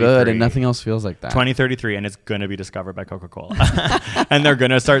 So good, and nothing else feels like that. 2033, and it's going to be discovered by Coca-Cola. And they're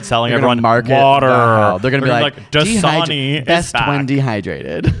going to start selling everyone market water. They're going to be like Dasani best when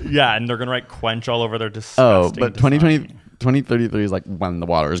dehydrated. Yeah, and they're going to write quench all over their disgusting but 2033 is like when the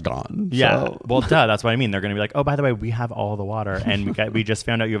water is gone. Yeah, so. Well, that's what I mean. They're going to be like, oh, by the way, we have all the water, and we just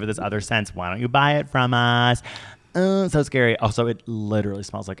found out you have this other sense. Why don't you buy it from us? So scary. Also, it literally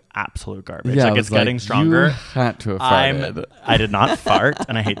smells like absolute garbage. Yeah, like it's getting stronger. You had to have farted. I did not fart,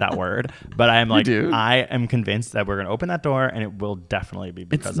 and I hate that word. But I am like, do. I am convinced that we're going to open that door, and it will definitely be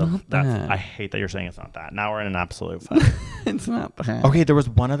because of that. I hate that you're saying it's not that. Now we're in an absolute fight. It's not that. Okay, there was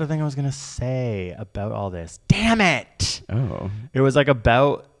one other thing I was going to say about all this. Damn it! Oh. It was like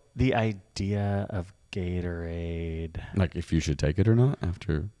about the idea of Gatorade. Like if you should take it or not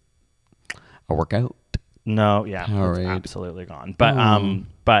after a workout. No, yeah, Powerade. It's absolutely gone. But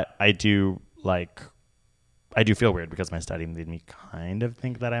but I do feel weird because my study made me kind of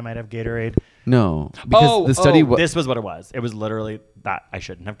think that I might have Gatorade. No, because the study. This was what it was. It was literally that I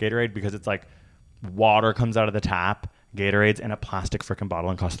shouldn't have Gatorade because it's like water comes out of the tap, Gatorade's in a plastic freaking bottle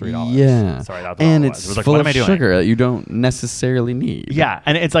and costs $3. Yeah, sorry, that's and all it's it was like, full what of am I doing? sugar that you don't necessarily need. Yeah,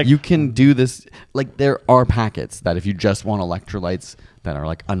 and it's like you can do this. Like there are packets that if you just want electrolytes that are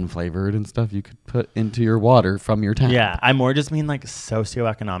like unflavored and stuff, you could put into your water from your tap. Yeah, I more just mean like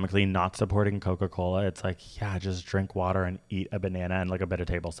socioeconomically not supporting Coca-Cola. It's like, yeah, just drink water and eat a banana and like a bit of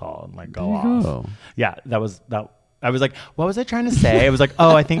table salt and like go off. Yeah, that was that. I was like, what was I trying to say? I was like,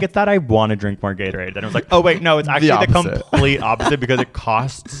 I think it's that I want to drink more Gatorade. And I was like, oh wait, no, it's actually the complete opposite because it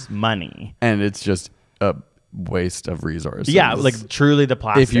costs money. And it's just a waste of resources. Yeah, like truly the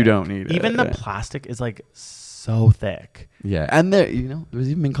plastic. If you don't need it. Even the plastic is like so thick. Yeah, and there, there's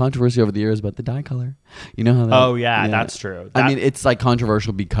even been controversy over the years about the dye color. You know how that... Oh, yeah, that's true. I mean, it's like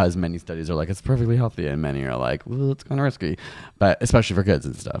controversial because many studies are like, it's perfectly healthy, and many are like, well, it's kind of risky, but especially for kids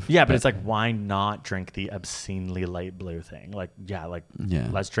and stuff. Yeah, but it's like, why not drink the obscenely light blue thing? Like,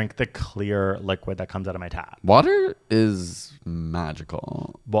 let's drink the clear liquid that comes out of my tap. Water is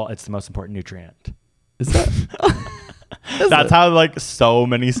magical. Well, it's the most important nutrient. Is that... That's how like so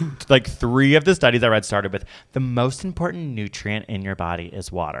many, like 3 of the studies I read started with the most important nutrient in your body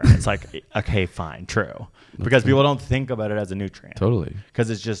is water. It's like, okay, fine, true. Because people don't think about it as a nutrient. Totally. Because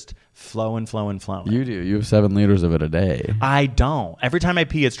it's just flowing. You do. You have 7 liters of it a day. I don't. Every time I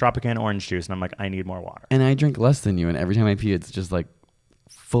pee, it's Tropicana orange juice, and I'm like, I need more water. And I drink less than you, and every time I pee, it's just like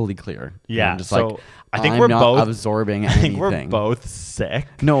fully clear. Yeah. I'm just so like, I think I'm we're not both absorbing I think anything. we're both sick.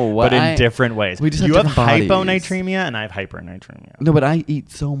 No, but in different ways. We just you have have different bodies. hyponatremia, and I have hypernatremia. No, but I eat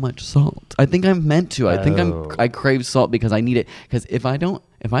so much salt. I think I'm meant to. I think I crave salt because I need it. Because if I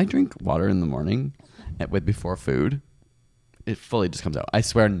drink water in the morning before food, it fully just comes out. I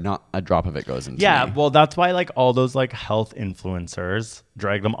swear, not a drop of it goes into me. Well, that's why like all those like health influencers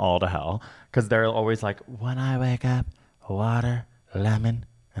drag them all to hell, because they're always like, when I wake up, water, lemon,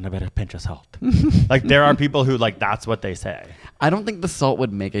 and a bit of pinch of salt. Like there are people who like that's what they say. I don't think the salt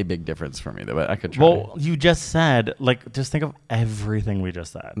would make a big difference for me, though. But I could try. Well, you just said like just think of everything we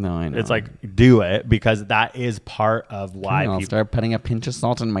just said. No, I know. It's like do it, because that is part of why I'll people start putting a pinch of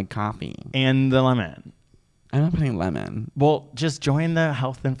salt in my coffee. and the lemon. I'm not putting lemon. Well, just join the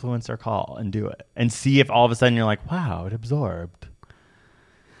health influencer call and do it, and see if all of a sudden you're like, wow, it absorbed.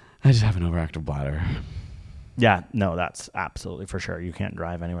 I just have an overactive bladder. Yeah, no, that's absolutely for sure. You can't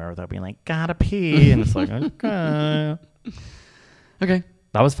drive anywhere without being like, gotta pee. And it's like, okay. Okay.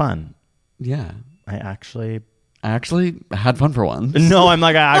 That was fun. Yeah. I actually had fun for once. No, I'm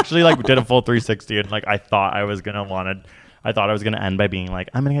like, I actually like did a full 360, and like I thought I was gonna end by being like,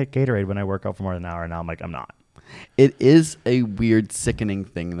 I'm gonna get Gatorade when I work out for more than an hour. And now I'm like, I'm not. It is a weird, sickening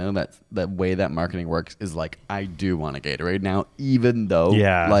thing, though. That's the way that marketing works is like, I do want a Gatorade now, even though,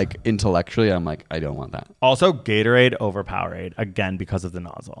 like, intellectually, I'm like, I don't want that. Also, Gatorade over Powerade, again, because of the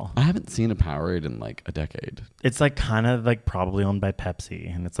nozzle. I haven't seen a Powerade in like a decade. It's like kind of like probably owned by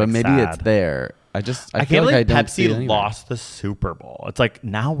Pepsi, and it's but like maybe sad. it's there. I can't feel like I believe don't see it Pepsi anywhere. lost the Super Bowl. It's like,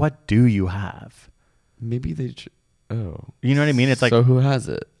 now what do you have? Maybe they. You know what I mean? It's like, so who has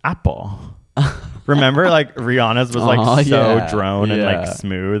it? Apple. Remember, like Rihanna's was like drone and like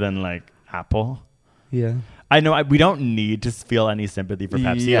smooth and like Apple. Yeah. I know we don't need to feel any sympathy for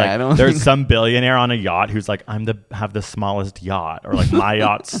Pepsi. Yeah, like, I don't there's think some billionaire on a yacht who's like, have the smallest yacht, or like my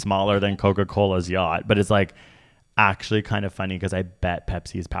yacht's smaller than Coca-Cola's yacht. But it's like actually kind of funny because I bet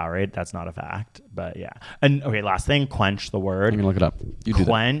Pepsi's Powerade. That's not a fact, but yeah. And okay, last thing, quench the word. I'm gonna look it up. You do that.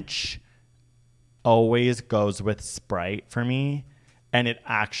 Quench always goes with Sprite for me. And it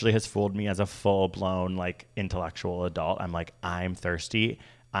actually has fooled me as a full-blown, like, intellectual adult. I'm like, I'm thirsty.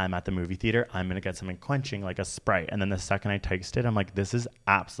 I'm at the movie theater. I'm going to get something quenching, like a Sprite. And then the second I taste it, I'm like, this is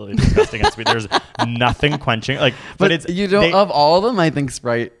absolutely disgusting and sweet. There's nothing quenching. Like, but it's... You know, of all of them, I think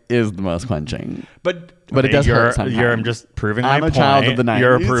Sprite is the most quenching. But it does hurt sometimes. I'm just proving my point. I'm a child of the 90s.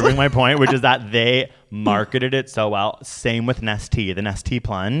 You're proving my point, which is that they marketed it so well. Same with Nestea. The Nestea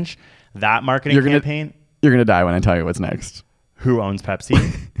Plunge, that marketing campaign... You're going to die when I tell you what's next. Who owns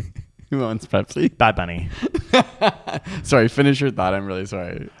Pepsi? Who owns Pepsi? Bad Bunny. Sorry, finish your thought. I'm really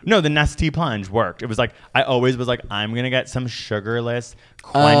sorry. No, the Nestea Plunge worked. It was like, I always was like, I'm going to get some sugarless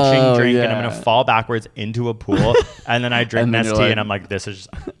quenching drink and I'm going to fall backwards into a pool. And then I drink Nestea like, and I'm like,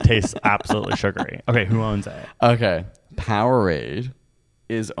 tastes absolutely sugary. Okay, who owns it? Okay. Powerade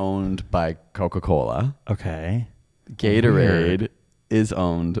is owned by Coca-Cola. Okay. Gatorade is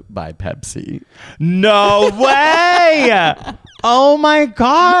owned by Pepsi. No way! Oh my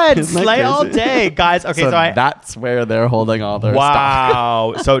God! Slay all day, guys. Okay, so that's where they're holding all their stock.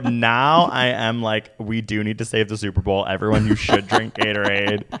 Wow. So now I am like, we do need to save the Super Bowl. Everyone, you should drink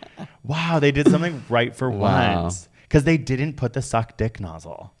Gatorade. Wow, they did something right for once. Because they didn't put the suck dick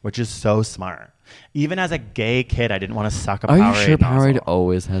nozzle, which is so smart. Even as a gay kid, I didn't want to suck a Powerade nozzle. Are you sure Powerade nozzle.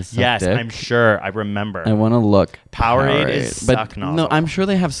 Always has suck Yes, dick? I'm sure. I remember. I want to look. Powerade is suck nozzle. No, I'm sure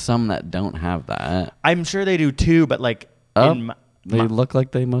they have some that don't have that. I'm sure they do too, but like... They look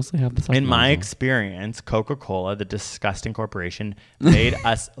like they mostly have the suck In my nozzle. experience, Coca-Cola, the disgusting corporation, made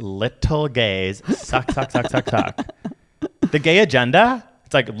us little gays suck, suck, suck, suck, suck. The gay agenda...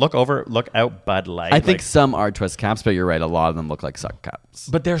 It's like, look out, Bud Light. I think some are twist caps, but you're right. A lot of them look like suck caps.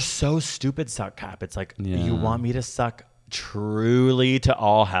 But they're so stupid, suck cap. It's like, you want me to suck truly to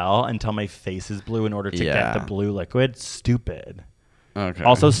all hell until my face is blue in order to get the blue liquid? Stupid. Okay.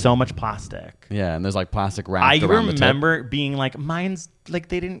 Also, so much plastic. Yeah, and there's like plastic wrapped I around the tip. remember being like, mine's like,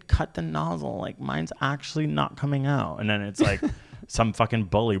 they didn't cut the nozzle. Like, mine's actually not coming out. And then it's like... Some fucking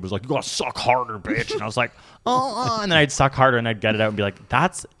bully was like, you gotta suck harder, bitch. And I was like, oh, and then I'd suck harder and I'd get it out and be like,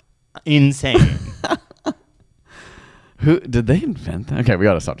 that's insane. Who did they invent that? Okay, we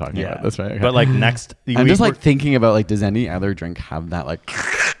gotta stop talking about this, right? Okay. But like next, I'm just like thinking about like, does any other drink have that like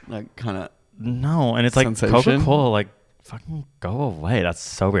kind of no? And it's like sensation? Coca-Cola, like Fucking go away. That's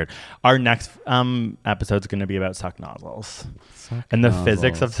so weird. Our next episode's going to be about suck nozzles. And the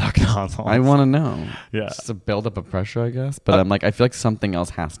physics of suck nozzles. I want to know. Yeah. Just a buildup of pressure, I guess. But I'm like, I feel like something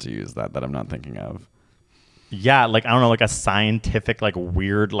else has to use that I'm not thinking of. Yeah, like, I don't know, like a scientific, like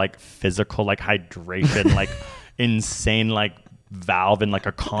weird, like physical, like hydration, like insane, like valve in like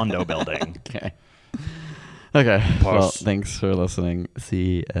a condo building. Okay. Well, thanks for listening.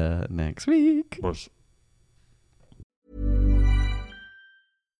 See you next week.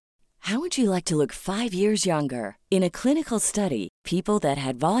 How would you like to look 5 years younger? In a clinical study, people that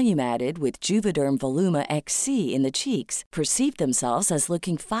had volume added with Juvederm Voluma XC in the cheeks perceived themselves as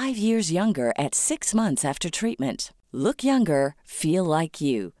looking 5 years younger at 6 months after treatment. Look younger, feel like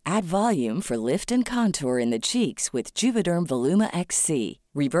you. Add volume for lift and contour in the cheeks with Juvederm Voluma XC.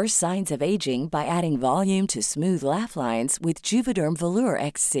 Reverse signs of aging by adding volume to smooth laugh lines with Juvederm Volure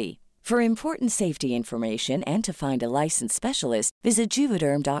XC. For important safety information and to find a licensed specialist, visit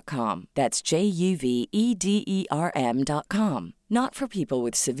Juvederm.com. That's JUVEDERM.com. Not for people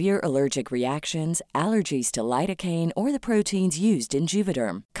with severe allergic reactions, allergies to lidocaine, or the proteins used in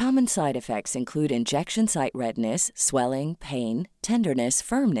Juvederm. Common side effects include injection site redness, swelling, pain, tenderness,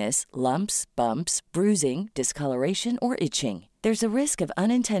 firmness, lumps, bumps, bruising, discoloration, or itching. There's a risk of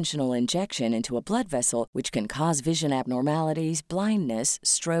unintentional injection into a blood vessel, which can cause vision abnormalities, blindness,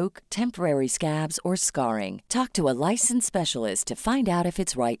 stroke, temporary scabs, or scarring. Talk to a licensed specialist to find out if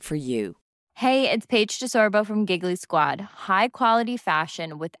it's right for you. Hey, it's Paige DeSorbo from Giggly Squad. High quality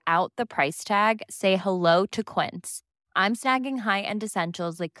fashion without the price tag. Say hello to Quince. I'm snagging high-end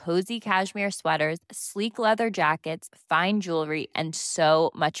essentials like cozy cashmere sweaters, sleek leather jackets, fine jewelry, and so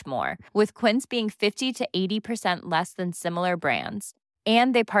much more. With Quince being 50 to 80% less than similar brands.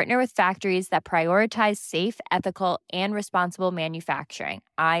 And they partner with factories that prioritize safe, ethical, and responsible manufacturing.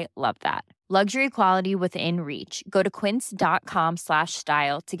 I love that. Luxury quality within reach. Go to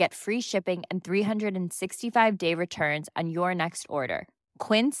quince.com/style to get free shipping and 365-day returns on your next order.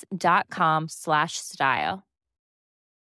 Quince.com/style.